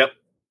 Yep.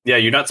 Yeah,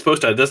 you're not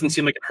supposed to. It doesn't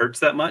seem like it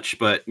hurts that much,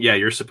 but yeah,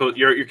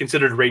 you're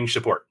considered range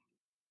support.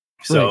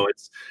 So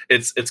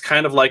it's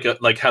kind of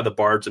like how the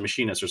bards and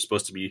machinists are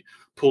supposed to be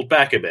pulled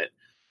back a bit.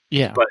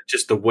 Yeah. But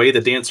just the way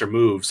the dancer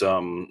moves, I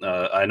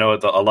know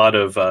a lot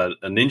of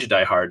ninja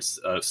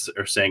diehards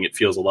are saying it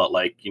feels a lot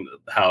like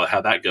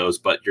how that goes.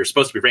 But you're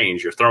supposed to be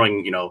ranged. You're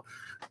throwing,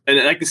 and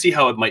I can see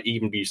how it might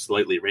even be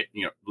slightly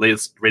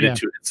rated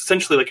to. It's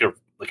essentially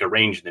like a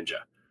ranged ninja.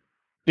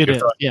 It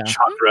is, yeah.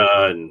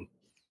 Chakra, and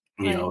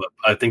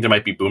I think there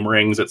might be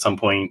boomerangs at some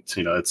point.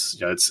 It's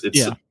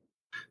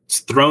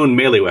thrown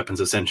melee weapons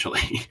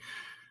essentially.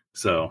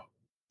 So.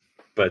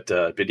 But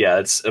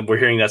yeah, we're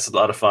hearing that's a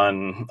lot of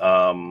fun.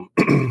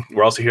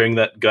 We're also hearing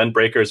that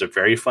Gunbreaker is a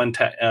very fun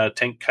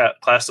tank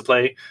class to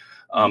play.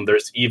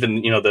 There's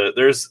even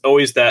there's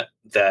always that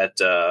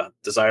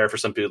desire for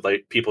some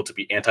people to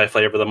be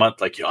anti-flavor of the month.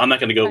 Like I'm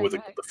not going to go with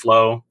the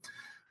flow,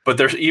 but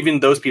there's even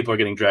those people are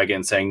getting dragged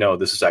in saying no,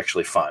 this is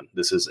actually fun.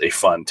 This is a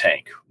fun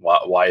tank.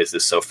 Why is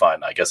this so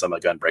fun? I guess I'm a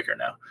Gunbreaker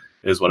now.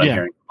 Is what I'm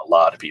hearing from a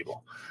lot of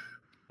people.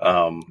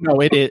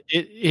 No, it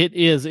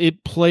is.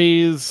 It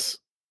plays.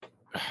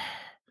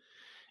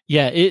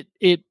 Yeah,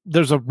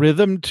 there's a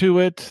rhythm to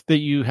it that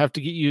you have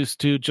to get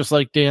used to, just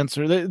like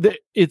Dancer.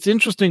 It's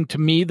interesting to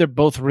me. They're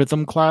both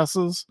rhythm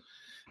classes,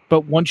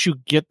 but once you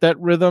get that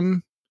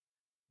rhythm,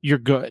 you're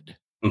good.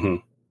 Mm-hmm.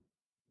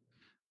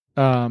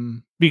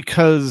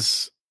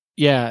 Because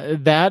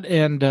that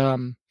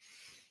and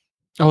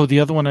the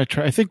other one I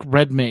tried. I think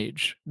Red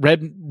Mage.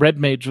 Red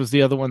Mage was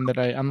the other one that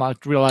I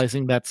unlocked,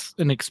 realizing that's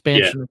an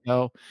expansion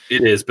ago.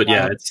 It is, but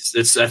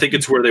it's. I think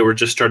it's where they were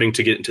just starting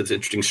to get into this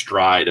interesting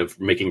stride of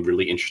making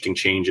really interesting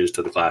changes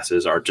to the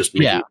classes, or just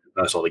making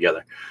us all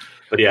together.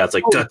 But yeah, it's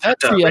like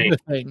that's the other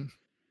thing.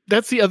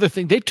 That's the other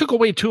thing. They took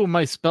away 2 of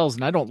my spells,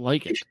 and I don't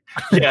like it.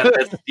 And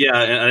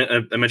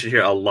I mentioned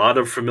here a lot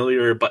of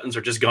familiar buttons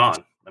are just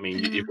gone. I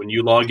mean, when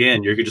you log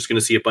in, you're just going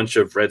to see a bunch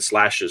of red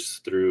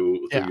slashes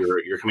through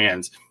your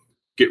commands.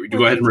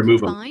 Go ahead and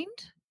remove them.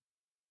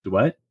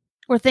 What?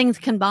 Were things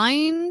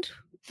combined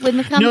when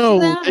it comes to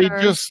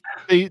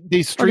that?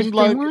 They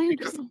streamlined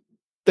because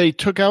they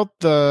took out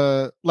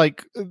there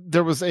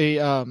was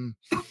a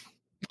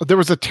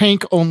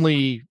tank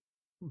only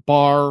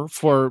bar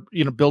for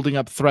building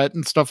up threat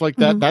and stuff like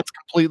that. Mm-hmm. That's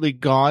completely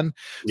gone.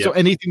 Yep. So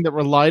anything that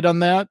relied on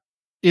that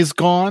is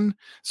gone.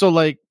 So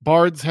like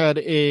Bards had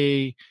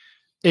a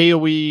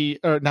AoE,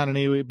 or not an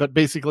AoE, but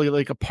basically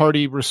like a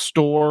party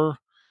restore.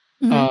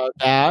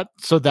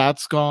 So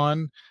that's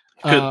gone.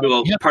 Part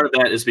of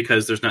that is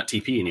because there's not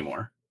TP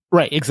anymore.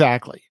 Right,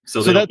 exactly.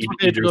 So that's what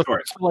they do.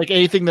 Like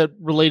anything that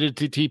related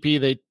to TP,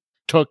 they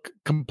took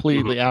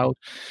completely out.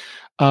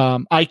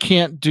 I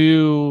can't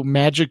do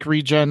magic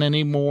regen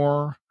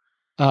anymore.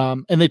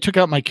 And they took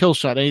out my kill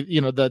shot.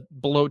 The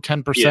below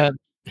 10%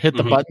 hit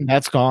the button.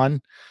 That's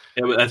gone.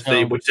 Yeah,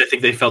 which I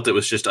think they felt it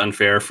was just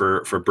unfair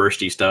for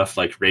bursty stuff.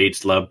 Like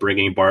raids love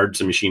bringing bards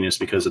and machinists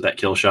because of that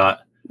kill shot.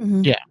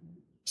 Mm-hmm. Yeah.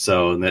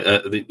 So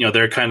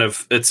they're kind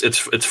of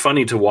it's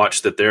funny to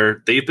watch that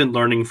they've been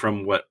learning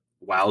from what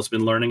WoW's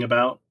been learning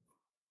about.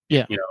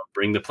 Yeah,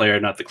 bring the player,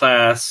 not the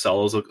class.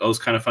 All those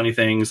kind of funny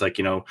things, like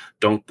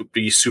don't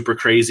be super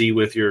crazy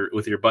with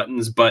your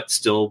buttons, but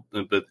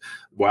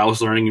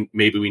WoW's learning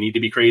maybe we need to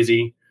be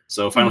crazy.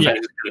 So Final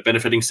Fantasy is kind of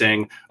benefiting,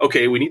 saying,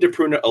 okay, we need to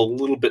prune it a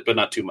little bit, but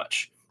not too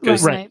much,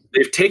 because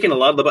they've taken a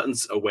lot of the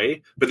buttons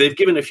away, but they've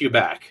given a few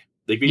back.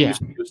 They've been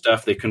used new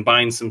stuff. They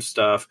combined some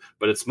stuff,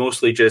 but it's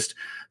mostly just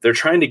they're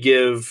trying to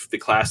give the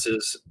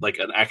classes like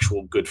an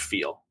actual good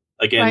feel.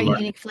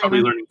 Again,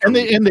 probably learning, and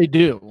they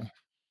do.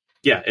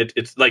 Yeah,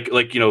 it's like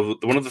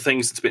one of the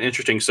things that's been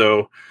interesting.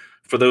 So,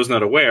 for those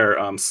not aware,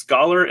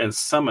 Scholar and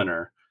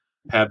Summoner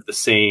have the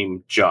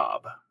same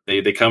job.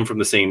 They come from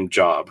the same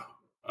job.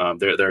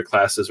 Their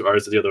classes, or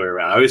is it the other way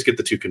around? I always get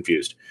the two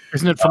confused.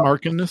 Isn't it from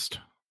Arcanist?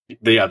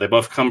 They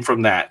both come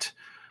from that.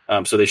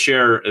 So they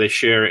share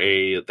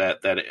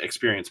that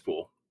experience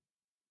pool,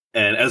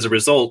 and as a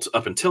result,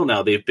 up until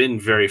now, they've been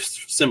very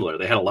similar.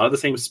 They had a lot of the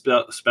same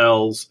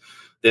spells.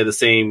 They had the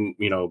same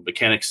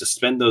mechanics to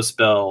spend those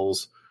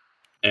spells,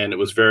 and it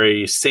was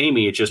very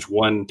samey. Just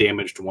one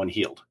damaged, one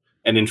healed.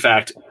 And in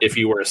fact, if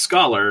you were a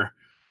scholar,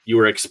 you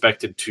were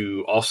expected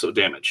to also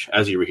damage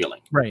as you were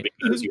healing, right?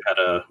 Because you had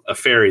a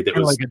fairy that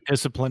was like a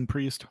discipline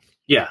priest.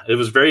 Yeah, it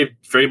was very,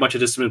 very much a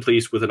discipline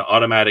priest with an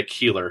automatic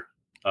healer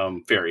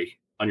fairy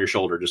on your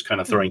shoulder, just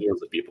kind of throwing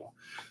heals at people.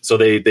 So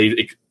if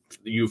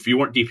you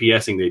weren't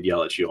DPSing, they'd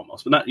yell at you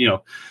almost. But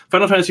not,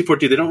 Final Fantasy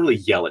XIV, they don't really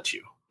yell at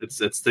you. It's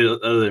the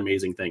other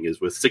amazing thing is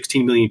with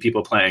 16 million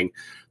people playing,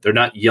 they're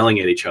not yelling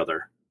at each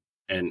other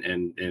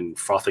and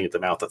frothing at the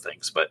mouth of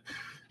things. But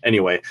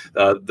anyway,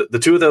 the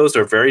two of those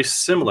are very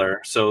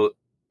similar. So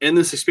in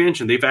this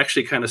expansion, they've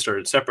actually kind of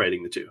started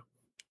separating the two.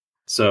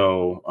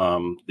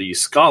 So the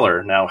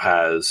Scholar now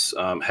has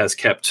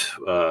kept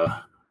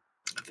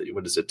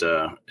what is it?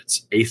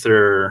 It's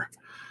Aether.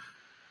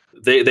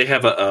 They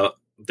have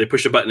they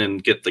push a button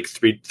and get like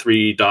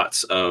three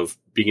dots of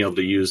being able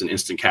to use an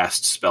instant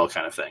cast spell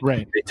kind of thing.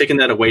 Right. They've taken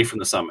that away from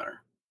the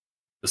Summoner.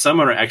 The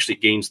Summoner actually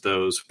gains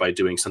those by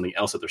doing something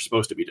else that they're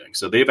supposed to be doing.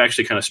 So they've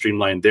actually kind of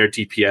streamlined their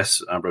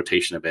DPS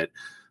rotation a bit.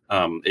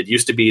 It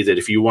used to be that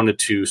if you wanted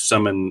to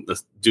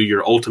do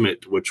your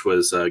ultimate, which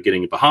was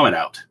getting Bahamut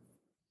out,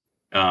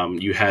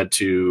 You had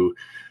to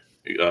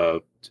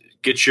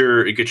get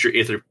your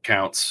Aether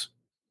counts,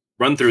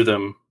 run through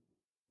them,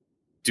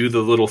 do the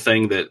little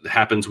thing that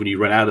happens when you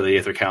run out of the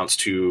Aether counts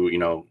to,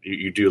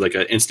 you do like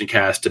an instant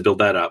cast to build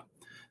that up.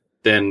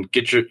 Then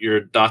get your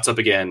dots up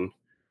again,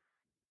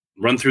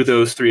 run through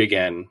those 3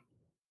 again,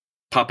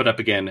 pop it up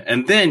again,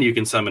 and then you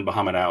can summon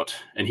Bahamut out,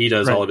 and he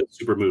does all of his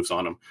super moves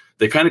on him.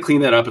 They kind of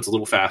clean that up. It's a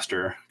little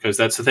faster, because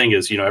that's the thing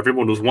is,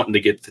 everyone was wanting to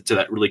get to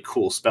that really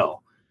cool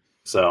spell.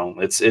 So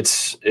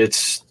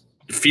it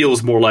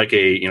feels more like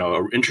a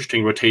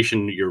interesting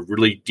rotation. You're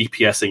really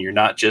DPSing. You're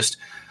not just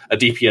a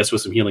DPS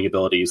with some healing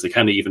abilities. They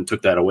kind of even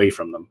took that away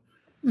from them.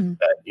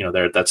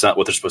 That, that's not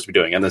what they're supposed to be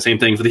doing. And the same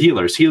thing for the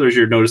healers. Healers,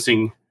 you're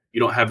noticing you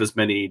don't have as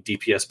many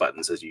DPS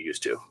buttons as you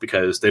used to,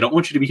 because they don't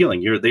want you to be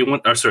healing. They don't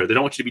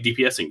want you to be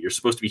DPSing. You're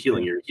supposed to be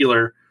healing. You're a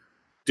healer.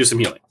 Do some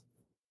healing.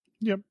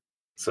 Yep.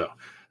 So,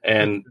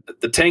 and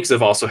the tanks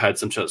have also had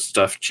some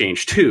stuff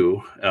change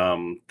too.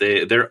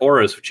 Their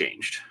auras have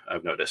changed.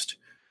 I've noticed.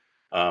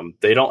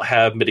 They don't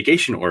have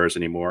mitigation auras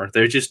anymore.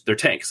 They're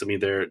tanks. I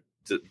mean,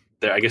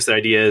 I guess the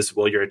idea is,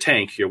 well, you're a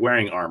tank. You're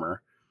wearing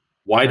armor.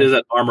 Why does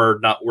that armor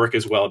not work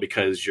as well?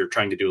 Because you're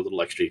trying to do a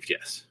little extra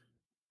DPS.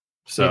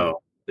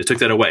 So they took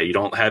that away. You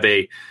don't have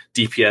a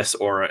DPS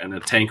aura and a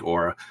tank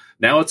aura.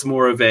 Now it's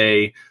more of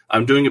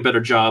I'm doing a better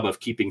job of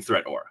keeping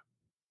threat aura.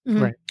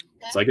 Right.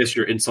 So I guess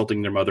you're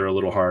insulting their mother a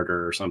little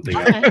harder or something.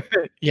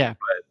 Yeah.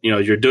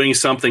 But, you're doing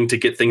something to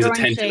get things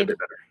attention a bit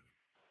better.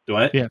 Do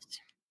what? Yes.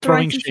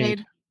 Throwing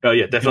shade. Oh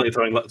yeah, definitely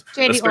throwing lots.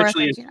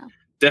 Especially aura,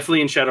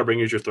 definitely in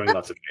Shadowbringers, you're throwing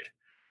lots of shade.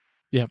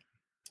 Yep.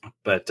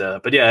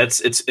 But yeah,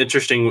 it's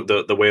interesting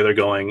the way they're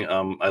going.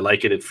 I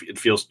like it. It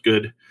feels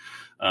good.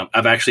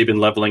 I've actually been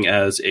leveling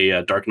as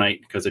a Dark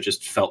Knight because it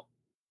just felt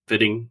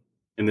fitting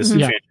in this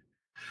expansion.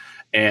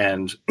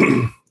 And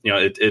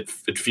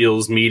it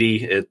feels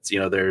meaty. It's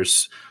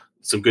there's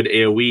some good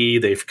AOE.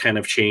 They've kind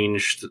of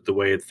changed the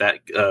way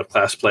that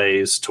class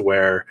plays to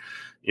where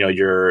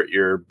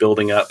you're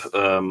building up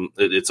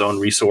its own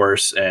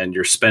resource, and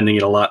you're spending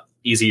it a lot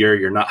easier.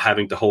 You're not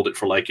having to hold it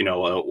for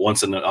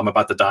once in I'm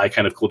about to die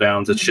kind of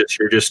cooldowns. It's just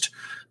you're just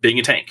being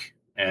a tank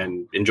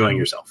and enjoying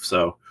yourself.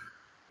 So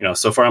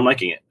so far I'm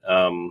liking it.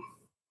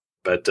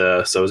 But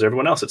so is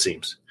everyone else, it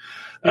seems.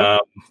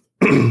 Yep.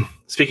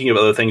 Speaking of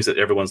other things that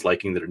everyone's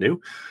liking that are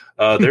new,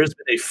 there's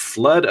been a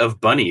flood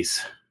of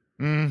bunnies.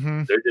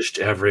 Mm-hmm. They're just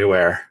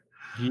everywhere.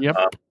 Yep.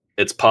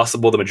 It's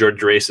possible the majority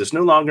of the race is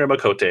no longer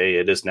Makote.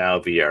 It is now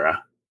Viera,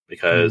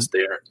 because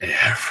they're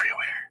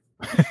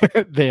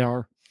everywhere. They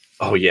are.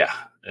 Oh yeah.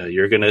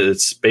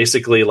 It's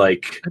basically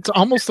like, it's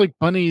almost like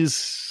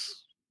bunnies.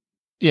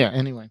 Yeah.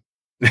 Anyway.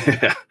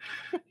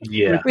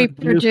 Yeah.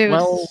 Reproduce.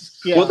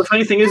 Well, the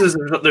funny thing is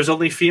there's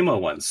only female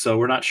ones, so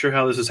we're not sure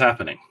how this is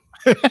happening.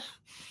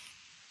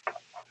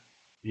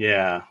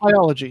 Yeah.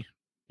 Biology.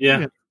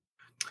 Yeah.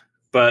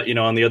 But,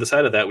 on the other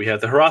side of that, we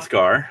have the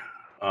Hrothgar.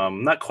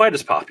 Not quite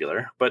as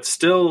popular, but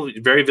still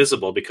very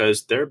visible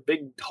because they're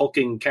big,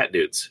 hulking cat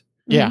dudes.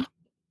 Yeah.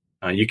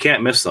 You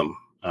can't miss them.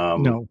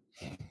 No.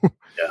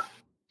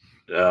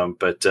 Yeah.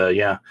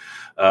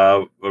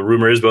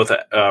 Rumor is both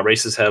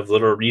races have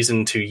little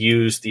reason to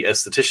use the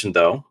esthetician,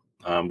 though,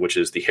 which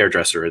is the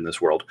hairdresser in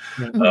this world,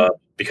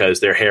 because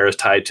their hair is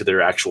tied to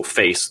their actual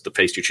face, the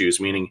face you choose,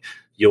 meaning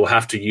you'll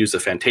have to use the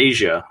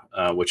Fantasia,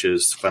 which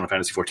is Final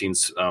Fantasy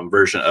XIV's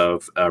version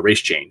of race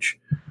change,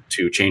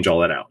 to change all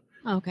that out.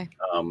 Okay.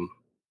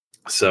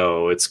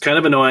 So it's kind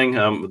of annoying.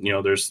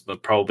 There's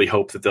probably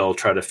hope that they'll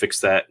try to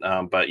fix that.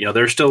 But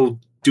they're still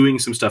doing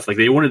some stuff. Like,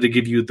 they wanted to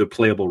give you the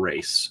playable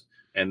race,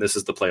 and this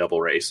is the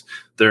playable race.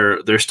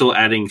 They're still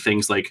adding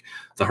things like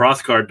the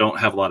Hrothgar don't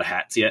have a lot of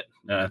hats yet.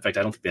 In fact,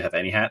 I don't think they have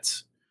any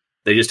hats.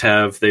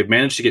 They've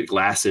managed to get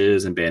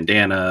glasses and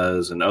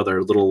bandanas and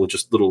other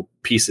little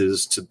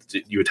pieces to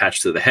you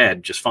attach to the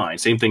head just fine.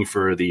 Same thing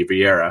for the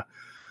Viera.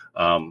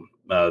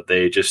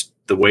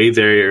 The way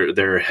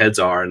their heads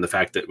are, and the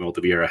fact that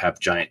the Viera have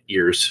giant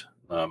ears,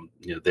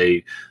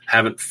 they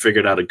haven't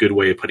figured out a good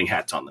way of putting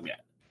hats on them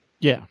yet.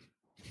 Yeah.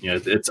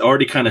 It's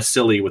already kind of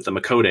silly with the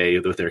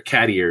Makote with their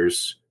cat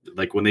ears.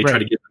 Like, when they try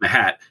to give them a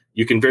hat,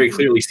 you can very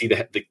clearly see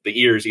the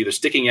ears either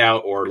sticking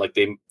out or like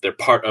they're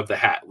part of the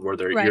hat where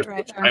their ears.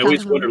 Right. I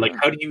always wonder,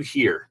 how do you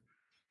hear?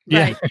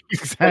 Yeah,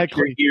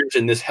 exactly. Like, your ears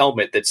in this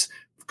helmet that's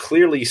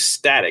clearly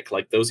static.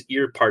 Like, those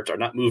ear parts are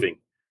not moving.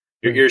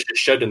 Your ears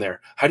just shoved in there.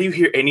 How do you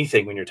hear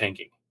anything when you're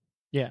tanking?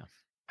 Yeah.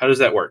 How does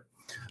that work?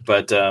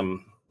 But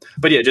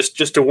yeah,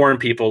 just to warn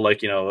people,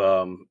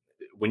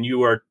 when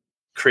you are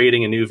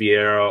creating a new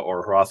Viera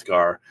or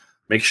Hrothgar,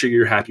 make sure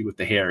you're happy with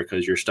the hair,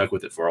 because you're stuck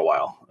with it for a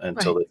while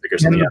until they figure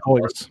something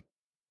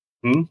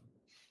out.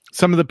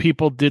 Some of the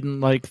people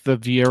didn't like the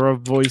Viera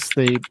voice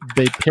they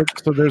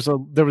picked. So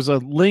there was a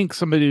link.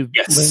 Somebody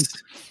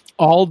linked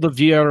all the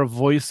Viera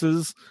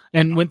voices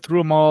and went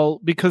through them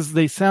all, because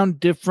they sound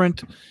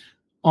different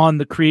on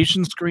the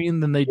creation screen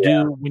than they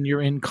do when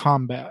you're in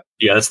combat.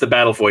 Yeah, that's the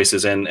battle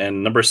voices,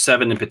 and number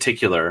 7 in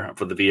particular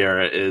for the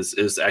Viera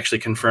is actually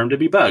confirmed to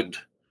be bugged.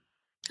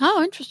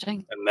 Oh,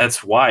 interesting. And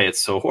that's why it's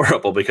so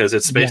horrible, because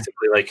it's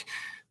basically like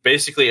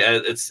basically,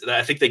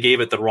 I think they gave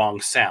it the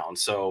wrong sound.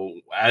 So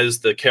as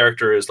the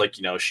character is like,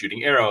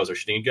 shooting arrows or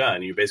shooting a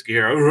gun, you basically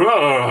hear,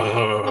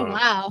 Oh,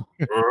 wow.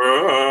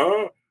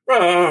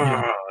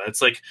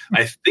 It's like,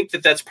 I think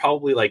that's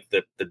probably like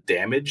the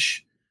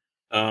damage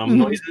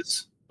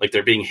noises, like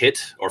they're being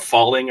hit or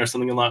falling or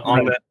something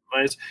along that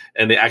noise,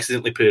 and they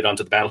accidentally put it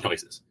onto the battle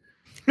noises.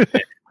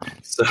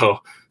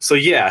 So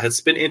yeah,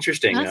 it's been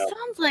interesting. That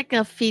sounds like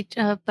a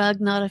bug,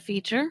 not a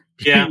feature.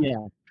 Yeah.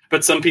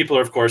 But some people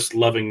are, of course,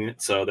 loving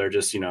it, so they're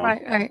just,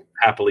 right.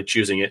 happily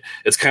choosing it.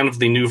 It's kind of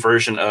the new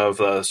version of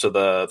so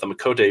the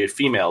Makote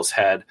females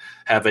have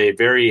a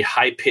very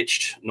high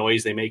pitched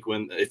noise they make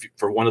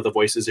for one of the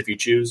voices if you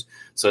choose.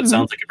 So it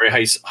sounds like a very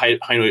high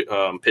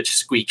pitched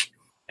squeak,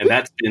 and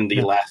that's been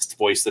the last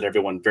voice that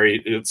everyone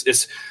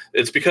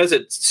it's because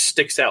it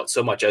sticks out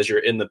so much as you're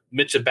in the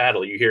midst of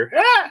battle. You hear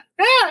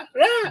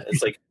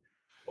It's like,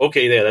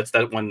 okay, yeah, that's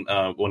that one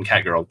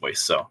Catgirl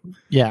voice. So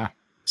yeah.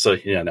 So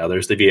yeah, now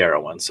there's the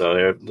Vieira one. So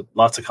there are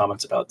lots of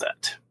comments about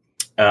that.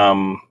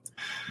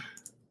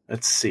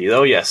 Let's see.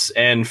 Oh yes,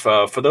 and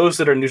for those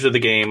that are new to the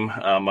game,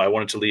 I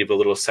wanted to leave a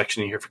little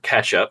section here for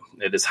catch up.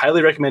 It is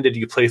highly recommended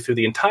you play through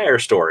the entire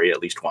story at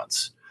least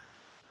once,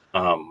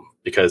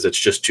 because it's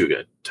just too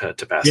good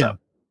to pass up.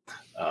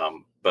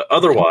 But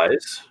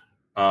otherwise,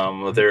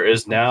 there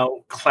is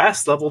now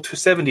class level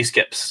 270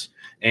 skips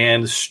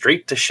and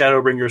straight to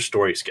Shadowbringer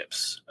story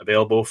skips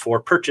available for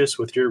purchase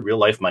with your real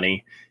life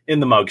money in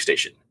the Mug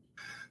Station.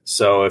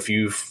 So if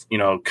you've,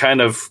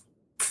 kind of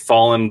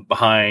fallen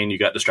behind, you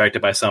got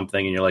distracted by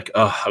something and you're like,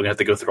 oh, I'm gonna have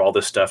to go through all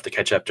this stuff to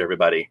catch up to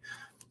everybody.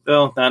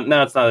 Well,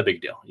 now it's not a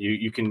big deal.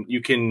 You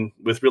can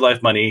with real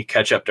life money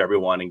catch up to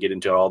everyone and get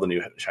into all the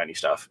new shiny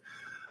stuff.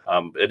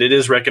 It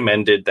is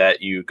recommended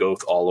that you go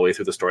all the way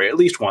through the story at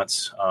least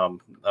once.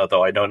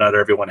 Although I know not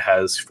everyone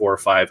has 4 or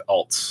 5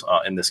 alts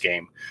in this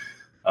game.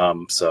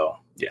 So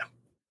yeah.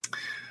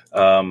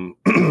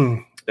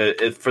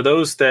 For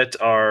those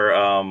that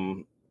are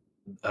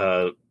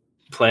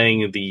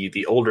playing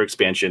the older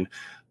expansion,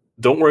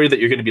 don't worry that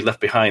you're going to be left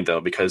behind,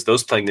 though, because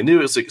those playing the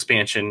newest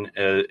expansion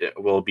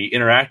will be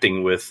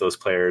interacting with those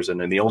players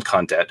and in the old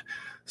content.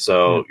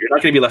 So you're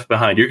not going to be left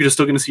behind. You're just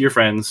still going to see your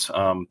friends.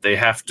 They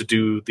have to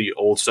do the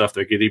old stuff.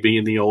 They're going to be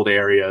in the old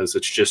areas.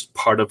 It's just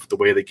part of the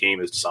way the game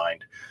is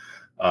designed.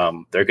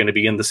 They're going to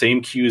be in the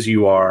same queues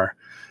you are.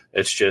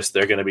 It's just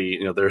they're going to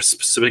be, there are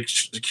specific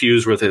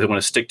queues where they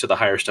want to stick to the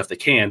higher stuff they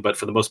can, but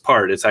for the most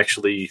part, it's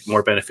actually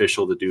more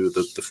beneficial to do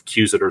the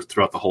queues that are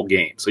throughout the whole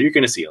game. So you're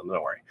going to see them,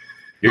 don't worry.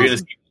 You're going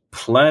to see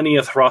plenty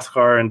of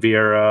Hrothgar and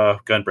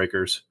Vieira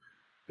gunbreakers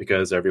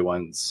because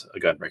everyone's a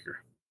gunbreaker.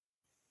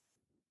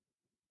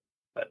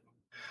 But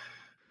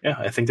yeah,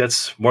 I think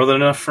that's more than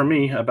enough for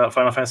me about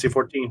Final Fantasy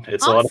XIV.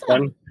 It's a lot of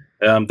fun.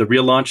 The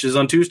real launch is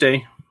on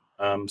Tuesday.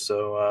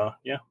 So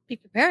yeah. Be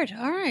prepared.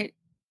 All right.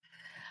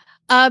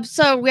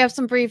 So we have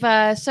some brief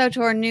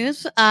SOTOR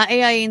news.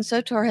 AIE and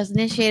SOTOR has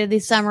initiated the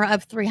Summer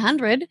of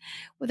 300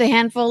 with a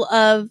handful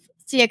of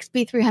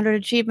CXP 300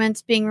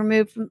 achievements being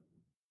removed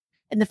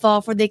in the fall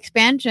for the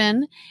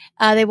expansion.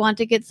 They want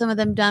to get some of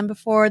them done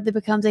before it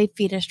becomes a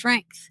feat of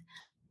strength.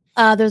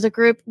 There's a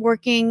group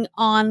working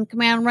on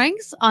command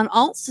ranks on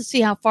alts to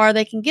see how far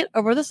they can get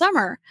over the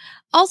summer.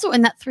 Also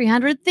in that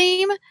 300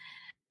 theme, I'm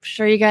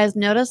sure you guys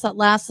noticed that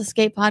last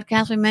Escape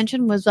podcast we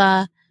mentioned was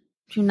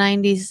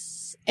 298.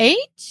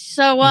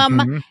 So that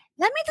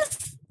means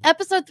this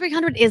episode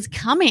 300 is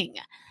coming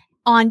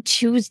on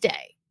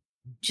Tuesday,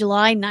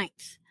 July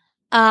 9th.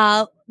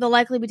 They'll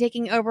likely be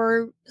taking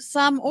over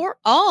some or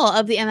all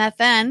of the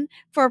MFN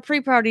for a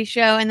pre-party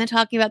show and then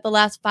talking about the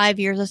last 5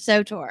 years of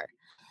SOTOR.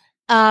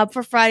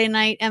 For Friday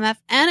night MFN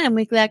and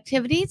weekly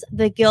activities,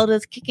 the guild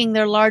is kicking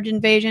their large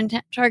invasion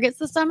targets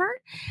this summer.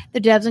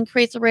 The devs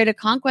increase the rate of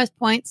conquest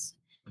points,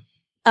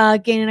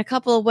 gaining a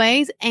couple of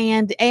ways,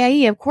 and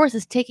AIE, of course,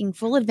 is taking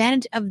full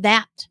advantage of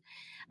that.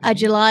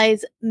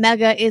 July's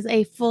Mega is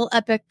a full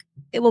epic.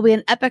 It will be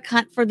an epic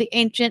hunt for the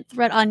ancient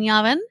threat on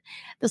Yavin.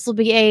 This will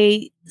be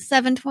a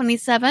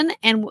 727,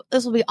 and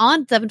this will be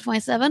on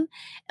 727.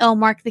 It'll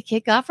mark the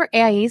kickoff for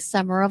AIE's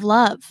Summer of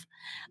Love.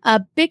 A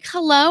big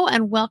hello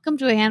and welcome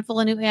to a handful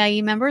of new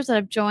AIE members that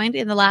have joined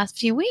in the last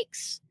few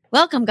weeks.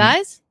 Welcome,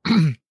 guys.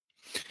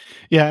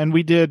 Yeah, and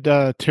we did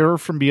Terror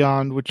from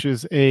Beyond, which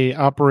is a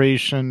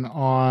operation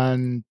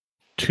on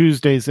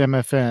Tuesday's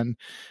MFN.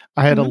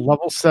 I had a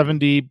level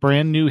 70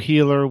 brand new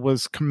healer,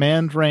 was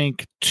command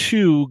rank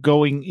 2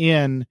 going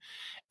in,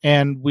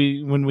 and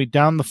when we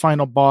downed the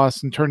final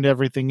boss and turned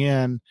everything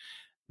in,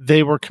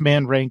 they were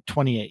command rank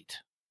 28.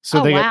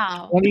 So they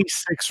got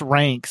 26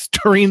 ranks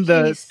during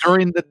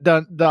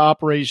the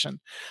operation.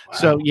 Wow.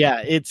 So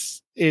yeah,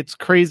 it's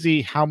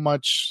crazy how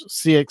much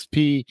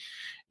CXP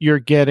you're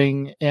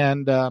getting.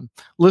 And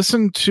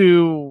listen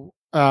to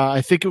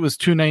I think it was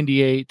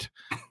 298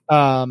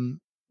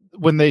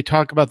 when they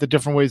talk about the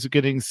different ways of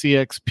getting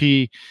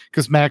CXP,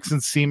 because Max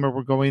and Seema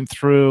were going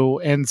through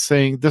and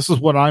saying, this is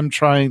what I'm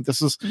trying,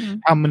 this is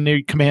how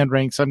many command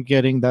ranks I'm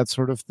getting, that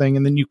sort of thing.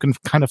 And then you can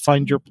kind of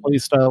find your play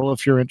style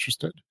if you're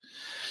interested.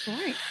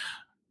 Right.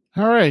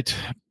 All right.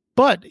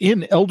 But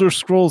in Elder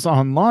Scrolls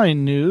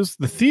Online news,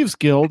 the Thieves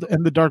Guild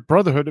and the Dark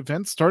Brotherhood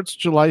event starts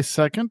July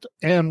 2nd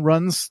and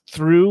runs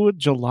through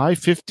July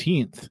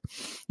 15th.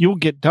 You will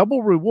get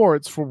double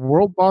rewards for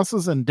world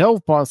bosses and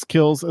delve boss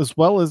kills, as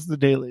well as the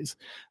dailies.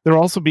 There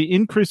will also be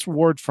increased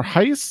reward for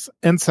heists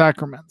and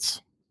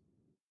sacraments.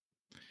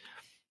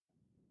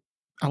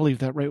 I'll leave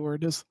that right where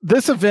it is.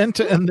 This event,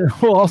 and there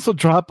will also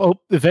drop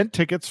event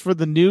tickets for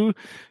the new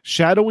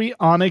Shadowy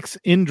Onyx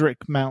Indrik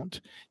mount.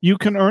 You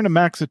can earn a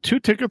max of 2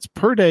 tickets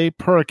per day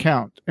per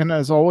account. And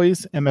as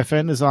always,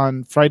 MFN is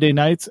on Friday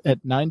nights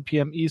at 9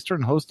 p.m.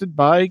 Eastern, hosted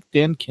by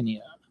Dan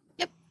Kinia.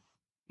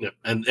 Yep.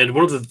 And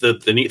one of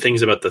the neat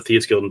things about the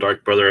Thieves Guild and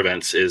Dark Brother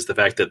events is the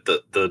fact that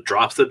the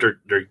drops that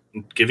they're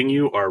giving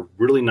you are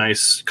really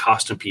nice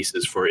custom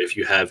pieces for if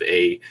you have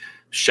a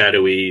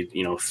shadowy,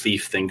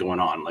 thief thing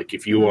going on. Like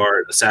if you are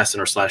an assassin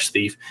or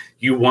 /thief,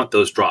 you want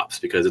those drops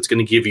because it's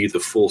going to give you the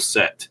full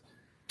set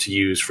to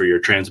use for your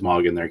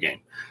transmog in their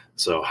game.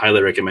 So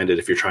highly recommended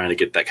if you're trying to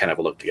get that kind of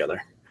a look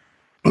together.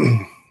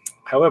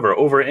 However,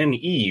 over in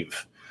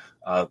EVE,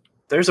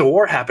 there's a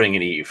war happening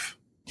in EVE.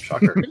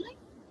 Shocker.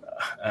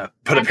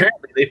 But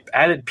apparently they've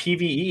added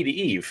PvE to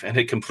EVE, and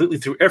it completely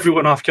threw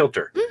everyone off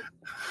kilter.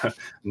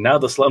 Now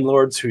the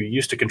slumlords who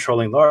used to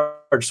controlling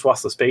large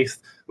swaths of space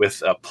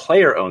with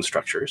player-owned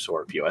structures,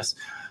 or POS,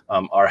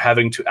 are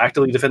having to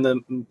actively defend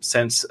them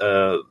since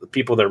the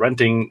people they're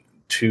renting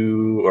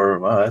to,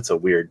 that's a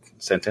weird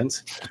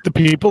sentence. The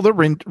people they're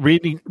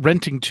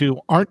renting to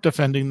aren't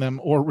defending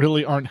them or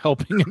really aren't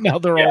helping, and now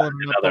they're all in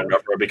another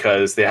uproar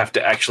because they have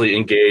to actually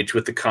engage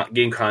with the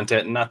game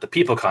content and not the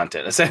people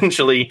content,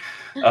 essentially.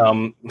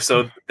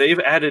 So they've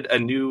added a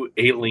new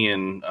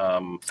alien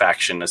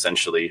faction,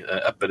 essentially,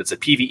 but it's a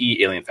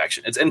PvE alien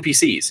faction. It's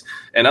NPCs,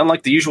 and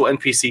unlike the usual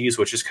NPCs,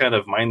 which just kind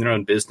of mind their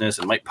own business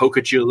and might poke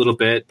at you a little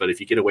bit, but if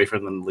you get away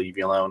from them, leave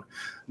you alone.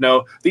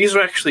 No, these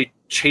are actually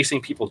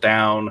chasing people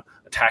down,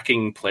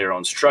 attacking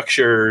player-owned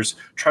structures,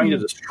 trying to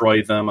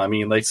destroy them. I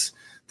mean, this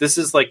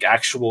is like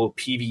actual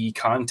PvE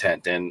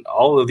content, and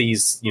all of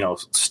these,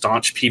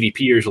 staunch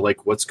PvPers are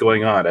like, "What's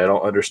going on? I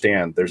don't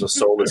understand. There's a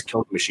soulless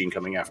killing machine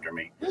coming after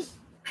me."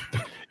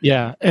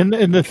 Yeah, and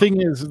the thing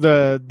is,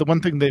 the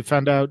one thing they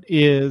found out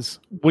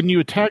is when you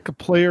attack a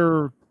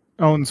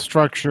player-owned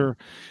structure,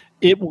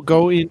 it will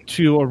go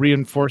into a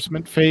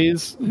reinforcement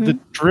phase. Mm-hmm. The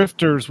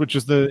Drifters, which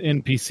is the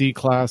NPC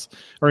class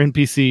or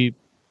NPC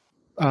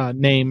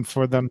name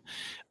for them,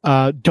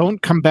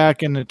 don't come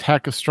back and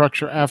attack a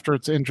structure after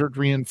it's entered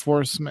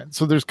reinforcement.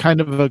 So there's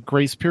kind of a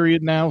grace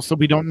period now. So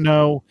we don't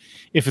know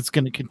if it's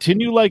going to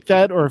continue like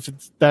that or if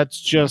that's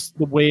just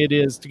the way it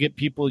is to get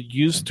people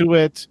used to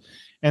it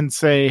and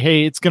say,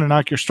 hey, it's going to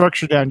knock your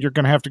structure down. You're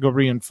going to have to go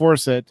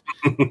reinforce it.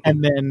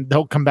 And then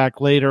they'll come back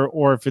later.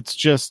 Or if it's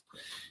just,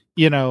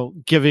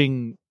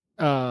 giving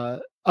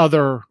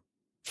other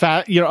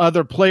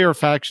player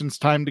factions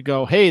time to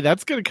go, hey,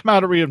 that's going to come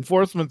out of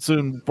reinforcement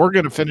soon. We're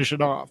going to finish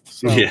it off.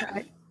 So,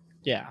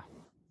 yeah.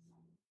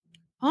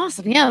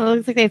 Awesome. Yeah, it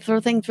looks like they throw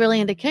things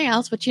really into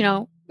chaos, but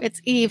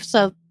it's EVE,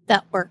 so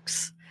that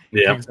works.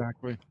 Yeah,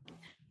 exactly.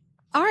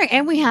 All right,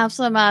 and we have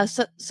some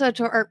STO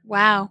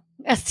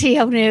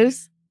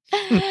news.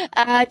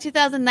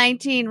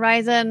 2019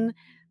 Ryzen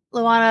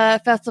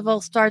Luana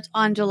Festival starts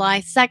on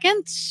July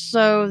 2nd,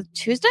 so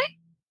Tuesday?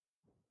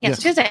 Yes.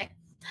 Tuesday.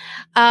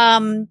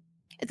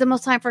 It's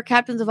almost time for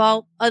captains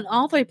on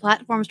all 3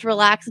 platforms to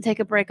relax and take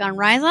a break on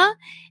Ryza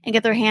and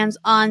get their hands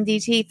on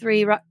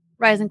DT3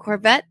 Ryzen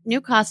Corvette, new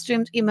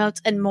costumes,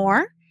 emotes, and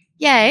more.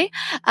 Yay.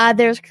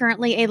 There's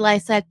currently a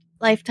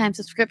lifetime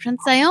subscription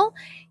sale.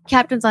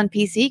 Captains on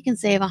PC can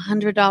save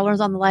 $100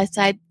 on the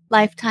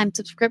lifetime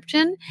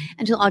subscription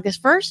until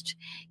August 1st.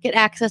 Get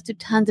access to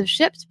tons of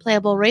ships,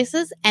 playable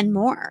races, and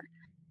more.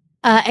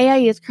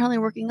 AIE is currently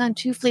working on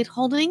 2 fleet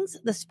holdings,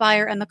 the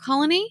Spire and the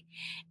Colony.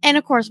 And,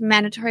 of course,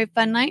 mandatory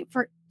fun night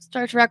for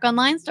Star Trek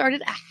Online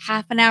started a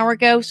half an hour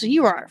ago, so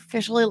you are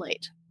officially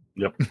late.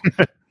 Yep.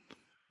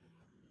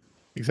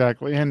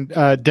 Exactly. And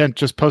Dent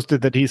just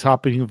posted that he's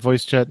hopping in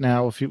voice chat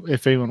now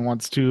if anyone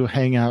wants to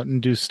hang out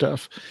and do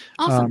stuff.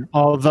 Awesome.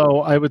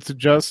 Although I would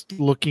suggest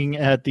looking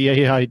at the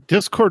AI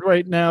Discord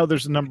right now,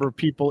 there's a number of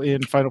people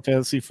in Final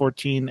Fantasy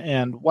 14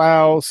 and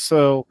WoW,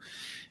 so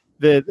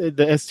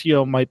the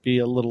STO might be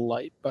a little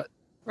light, but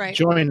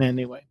join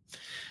anyway.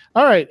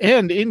 All right,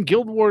 and in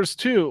Guild Wars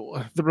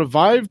 2, the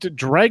revived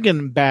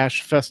Dragon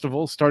Bash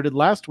Festival started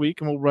last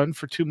week and will run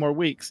for 2 more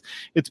weeks.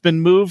 It's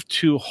been moved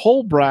to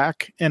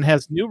Holbrack and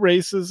has new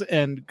races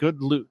and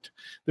good loot.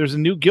 There's a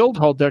new guild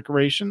hall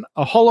decoration,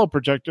 a holo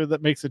projector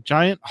that makes a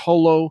giant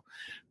holo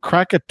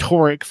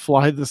Krakatoric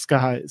fly the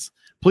skies.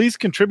 Please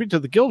contribute to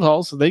the guild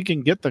hall so they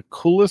can get the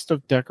coolest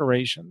of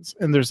decorations.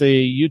 And there's a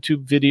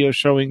YouTube video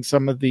showing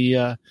some of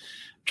the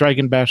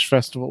Dragon Bash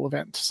Festival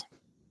events.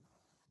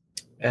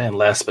 And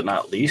last but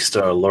not least,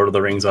 Lord of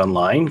the Rings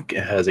Online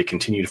has a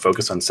continued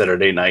focus on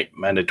Saturday night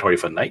mandatory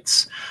fun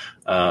nights.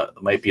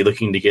 Might be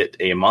looking to get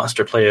a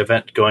monster play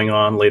event going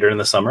on later in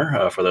the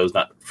summer. For those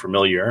not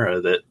familiar,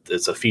 that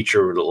it's a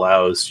feature that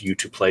allows you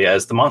to play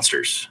as the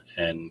monsters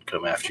and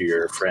come after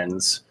your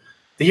friends,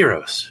 the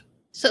heroes.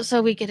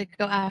 So we get to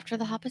go after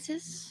the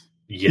hobbitses?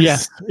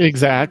 Yes,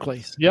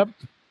 exactly. Yep.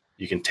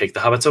 You can take the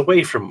hobbits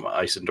away from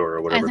Isengard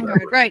or whatever.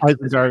 Isengard, right.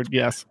 Isengard,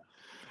 yes.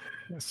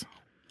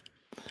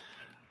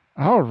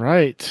 All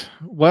right.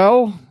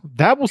 Well,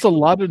 that was a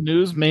lot of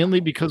news, mainly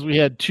because we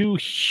had 2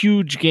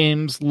 huge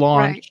games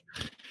launch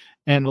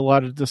and a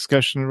lot of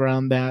discussion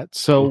around that.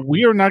 So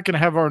we are not going to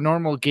have our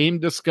normal game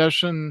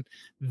discussion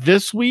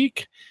this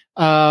week.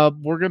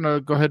 We're going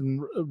to go ahead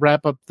and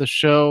wrap up the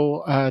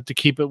show to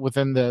keep it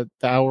within the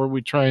hour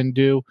we try and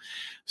do.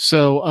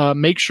 So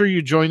make sure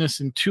you join us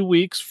in 2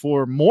 weeks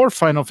for more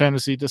Final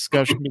Fantasy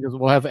discussion, because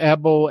we'll have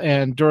Abo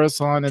and Duras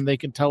on, and they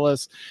can tell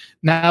us,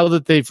 now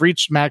that they've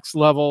reached max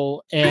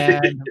level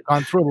and have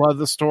gone through a lot of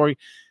the story,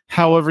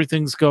 how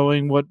everything's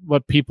going,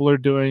 what people are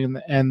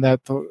doing, and that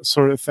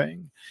sort of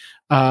thing.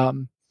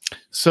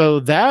 So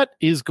that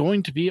is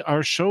going to be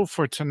our show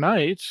for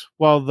tonight.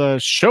 While the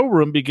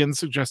showroom begins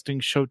suggesting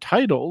show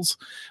titles,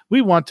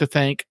 we want to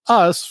thank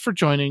us for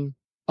joining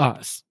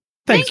us.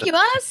 Thank you,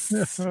 us.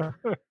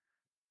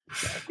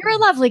 You're a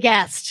lovely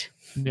guest.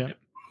 Yeah.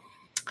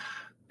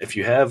 If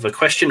you have a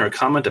question or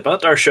comment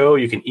about our show,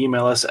 you can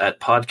email us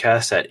at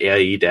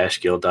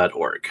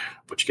podcast@aie-guild.org,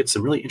 which gets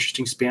some really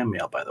interesting spam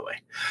mail, by the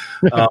way.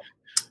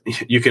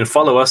 You can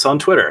follow us on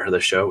Twitter. The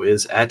show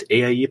is at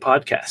AIE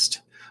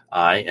Podcast.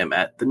 I am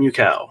at the Mew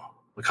Cow.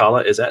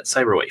 Makala is at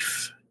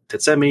Cyberwaif.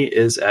 Tetsemi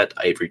is at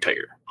Ivory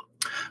Tiger.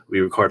 We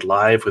record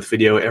live with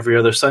video every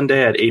other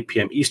Sunday at 8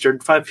 p.m.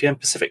 Eastern, 5 p.m.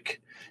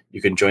 Pacific. You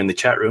can join the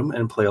chat room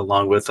and play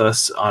along with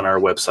us on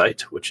our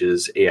website, which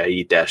is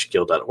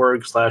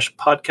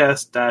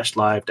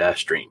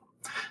aie-guild.org/podcast-live-stream.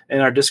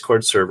 And our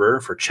Discord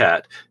server for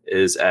chat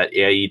is at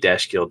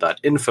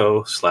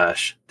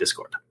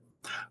aie-guild.info/discord.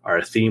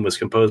 Our theme was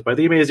composed by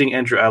the amazing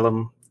Andrew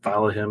Allam.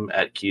 Follow him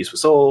at Keys with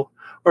Soul,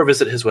 or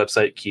visit his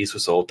website,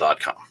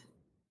 keyswithsoul.com.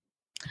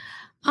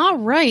 All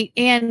right.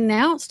 And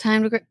now it's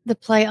time to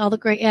play all the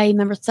great AIE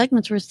member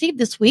segments received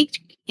this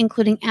week,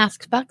 including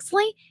Ask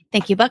Buxley,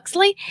 Thank You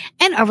Buxley,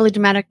 and Overly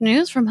Dramatic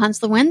News from Hunts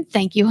the Wind,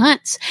 Thank You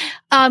Hunts.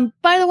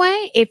 By the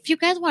way, if you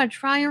guys want to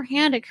try your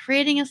hand at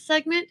creating a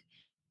segment,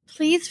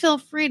 please feel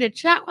free to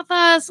chat with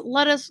us.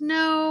 Let us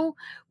know.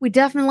 We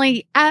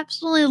definitely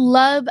absolutely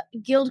love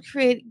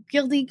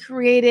guildy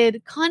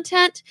created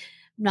content,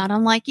 not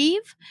unlike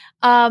Eve.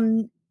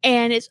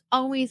 And it's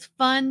always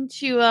fun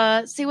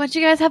to see what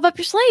you guys have up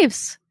your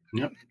sleeves.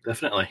 Yep,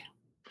 definitely.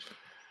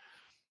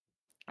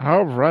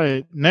 All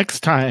right.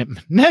 Next time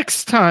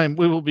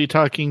we will be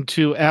talking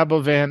to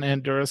Abovan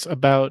and Duras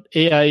about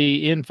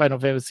AIE in Final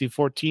Fantasy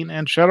XIV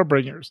and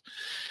Shadowbringers.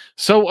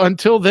 So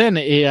until then,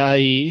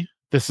 AIE,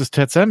 this is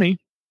Tetsemi.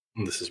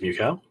 This is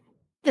Mewcow.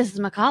 This is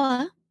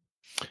Makala.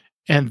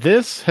 And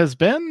this has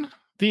been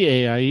the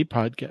AIE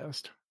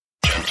Podcast.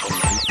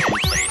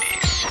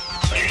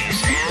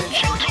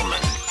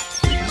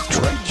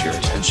 Direct your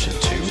attention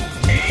to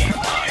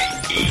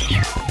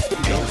AIE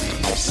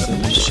Guilty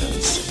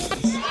Submissions.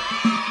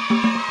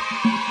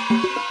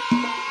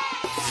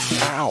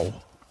 Ow.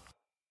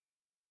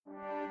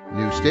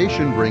 New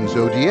station brings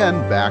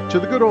ODN back to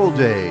the good old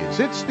days.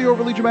 It's the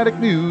Overly Dramatic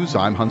News.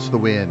 I'm Hunts the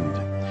Wind.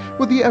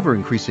 With the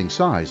ever-increasing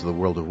size of the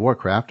World of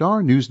Warcraft,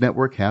 our news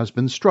network has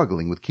been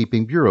struggling with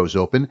keeping bureaus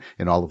open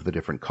in all of the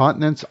different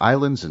continents,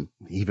 islands, and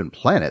even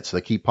planets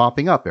that keep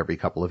popping up every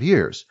couple of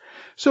years.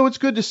 So it's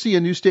good to see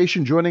a new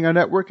station joining our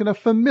network in a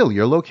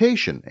familiar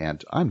location,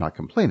 and I'm not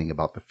complaining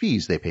about the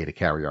fees they pay to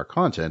carry our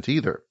content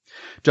either.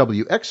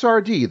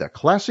 WXRD, the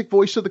classic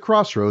voice of the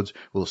Crossroads,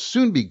 will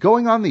soon be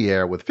going on the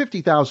air with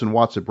 50,000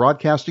 watts of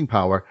broadcasting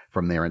power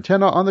from their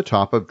antenna on the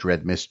top of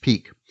Dreadmist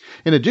Peak.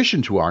 In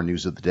addition to our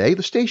news of the day,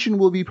 the station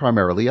will be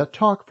primarily a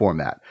talk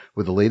format,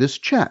 with the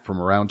latest chat from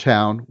around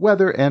town,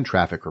 weather, and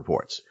traffic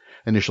reports.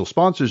 Initial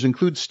sponsors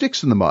include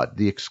Sticks in the Mud,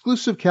 the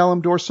exclusive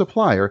Kalimdor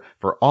supplier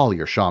for all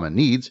your shaman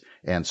needs,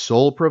 and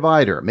Soul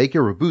Provider, make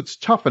your boots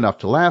tough enough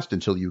to last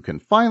until you can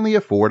finally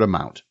afford a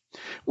mount.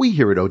 We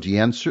here at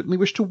ODN certainly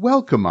wish to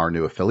welcome our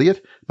new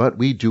affiliate, but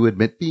we do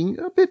admit being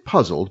a bit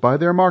puzzled by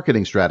their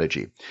marketing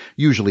strategy.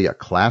 Usually a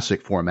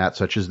classic format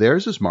such as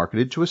theirs is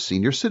marketed to a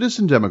senior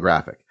citizen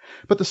demographic,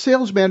 but the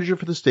sales manager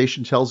for the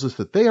station tells us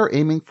that they are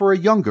aiming for a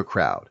younger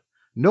crowd,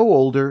 no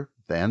older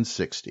than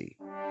 60.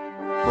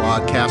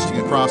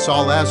 Broadcasting across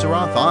all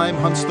Azeroth, I'm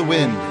Hunts the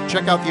Wind.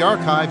 Check out the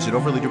archives at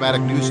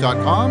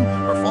overlydramaticnews.com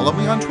or follow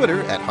me on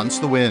Twitter at Hunts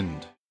the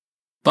Wind.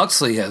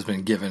 Buxley has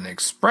been given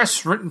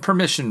express written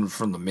permission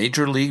from the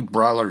Major League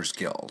Brawlers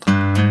Guild.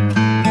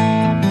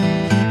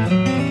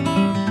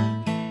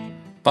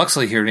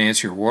 Buxley here to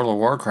answer your World of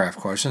Warcraft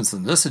questions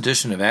in this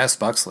edition of Ask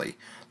Buxley.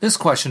 This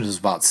question is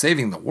about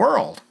saving the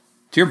world.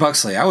 Dear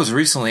Buxley, I was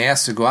recently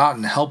asked to go out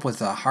and help with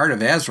the Heart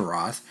of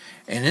Azeroth,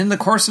 and in the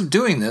course of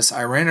doing this,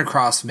 I ran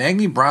across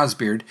Magni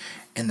Bronzebeard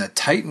and the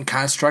Titan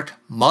construct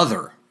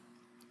Mother.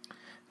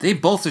 They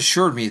both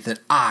assured me that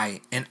I,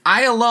 and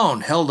I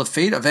alone, held the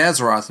fate of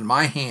Azeroth in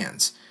my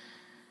hands.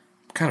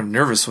 I'm kind of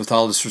nervous with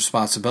all this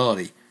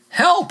responsibility.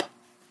 Help!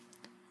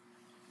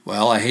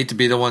 Well, I hate to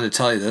be the one to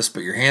tell you this,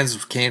 but your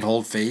hands can't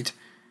hold fate,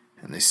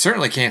 and they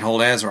certainly can't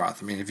hold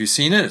Azeroth. I mean, have you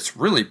seen it? It's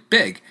really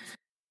big.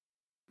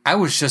 I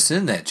was just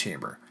in that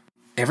chamber.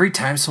 Every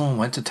time someone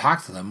went to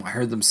talk to them, I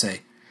heard them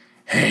say,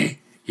 "Hey,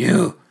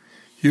 you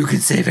can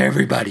save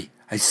everybody.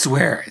 I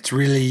swear, it's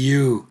really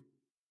you."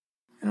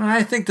 And what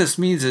I think this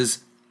means is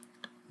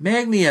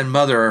Magni and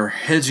Mother are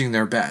hedging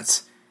their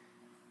bets.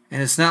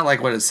 And it's not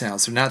like what it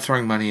sounds. They're not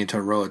throwing money into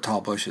a row of tall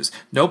bushes.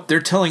 Nope,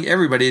 they're telling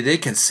everybody they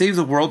can save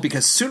the world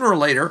because sooner or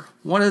later,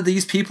 one of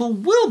these people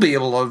will be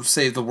able to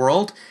save the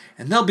world,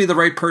 and they'll be the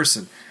right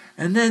person.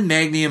 And then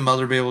Magni and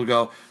Mother will be able to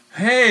go,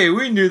 "Hey,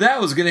 we knew that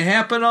was going to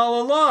happen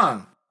all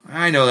along."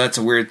 I know that's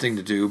a weird thing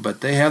to do,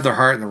 but they have their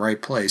heart in the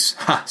right place,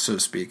 so to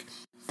speak.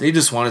 They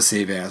just want to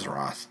save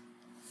Azeroth.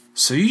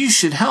 So you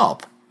should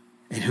help.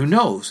 And who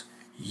knows,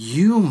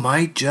 you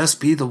might just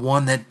be the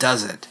one that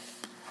does it.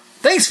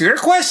 Thanks for your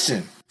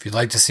question. If you'd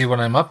like to see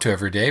what I'm up to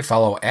every day,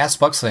 follow Ask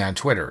Buxley on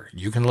Twitter.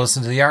 You can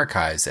listen to the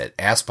archives at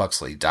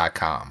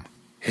AskBuxley.com.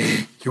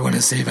 Hey, you want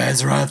to save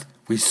Azeroth?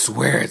 We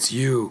swear it's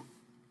you.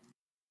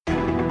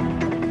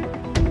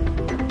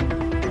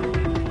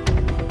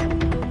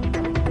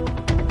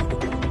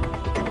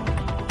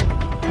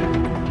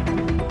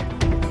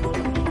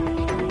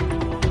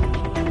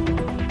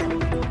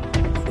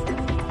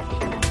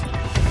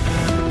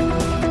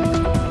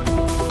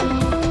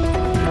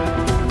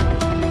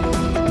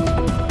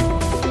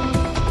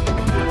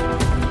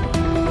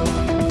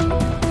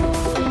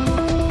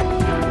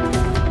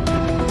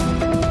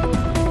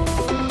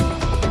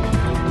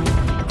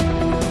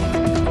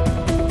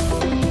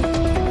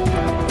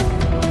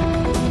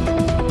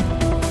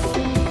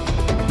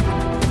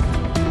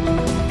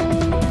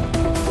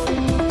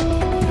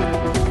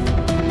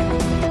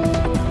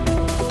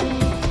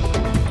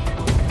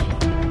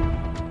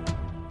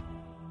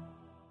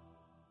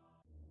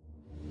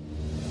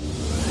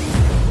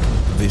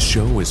 This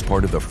show is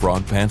part of the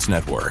Frog Pants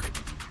Network.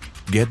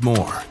 Get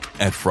more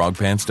at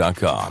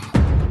frogpants.com.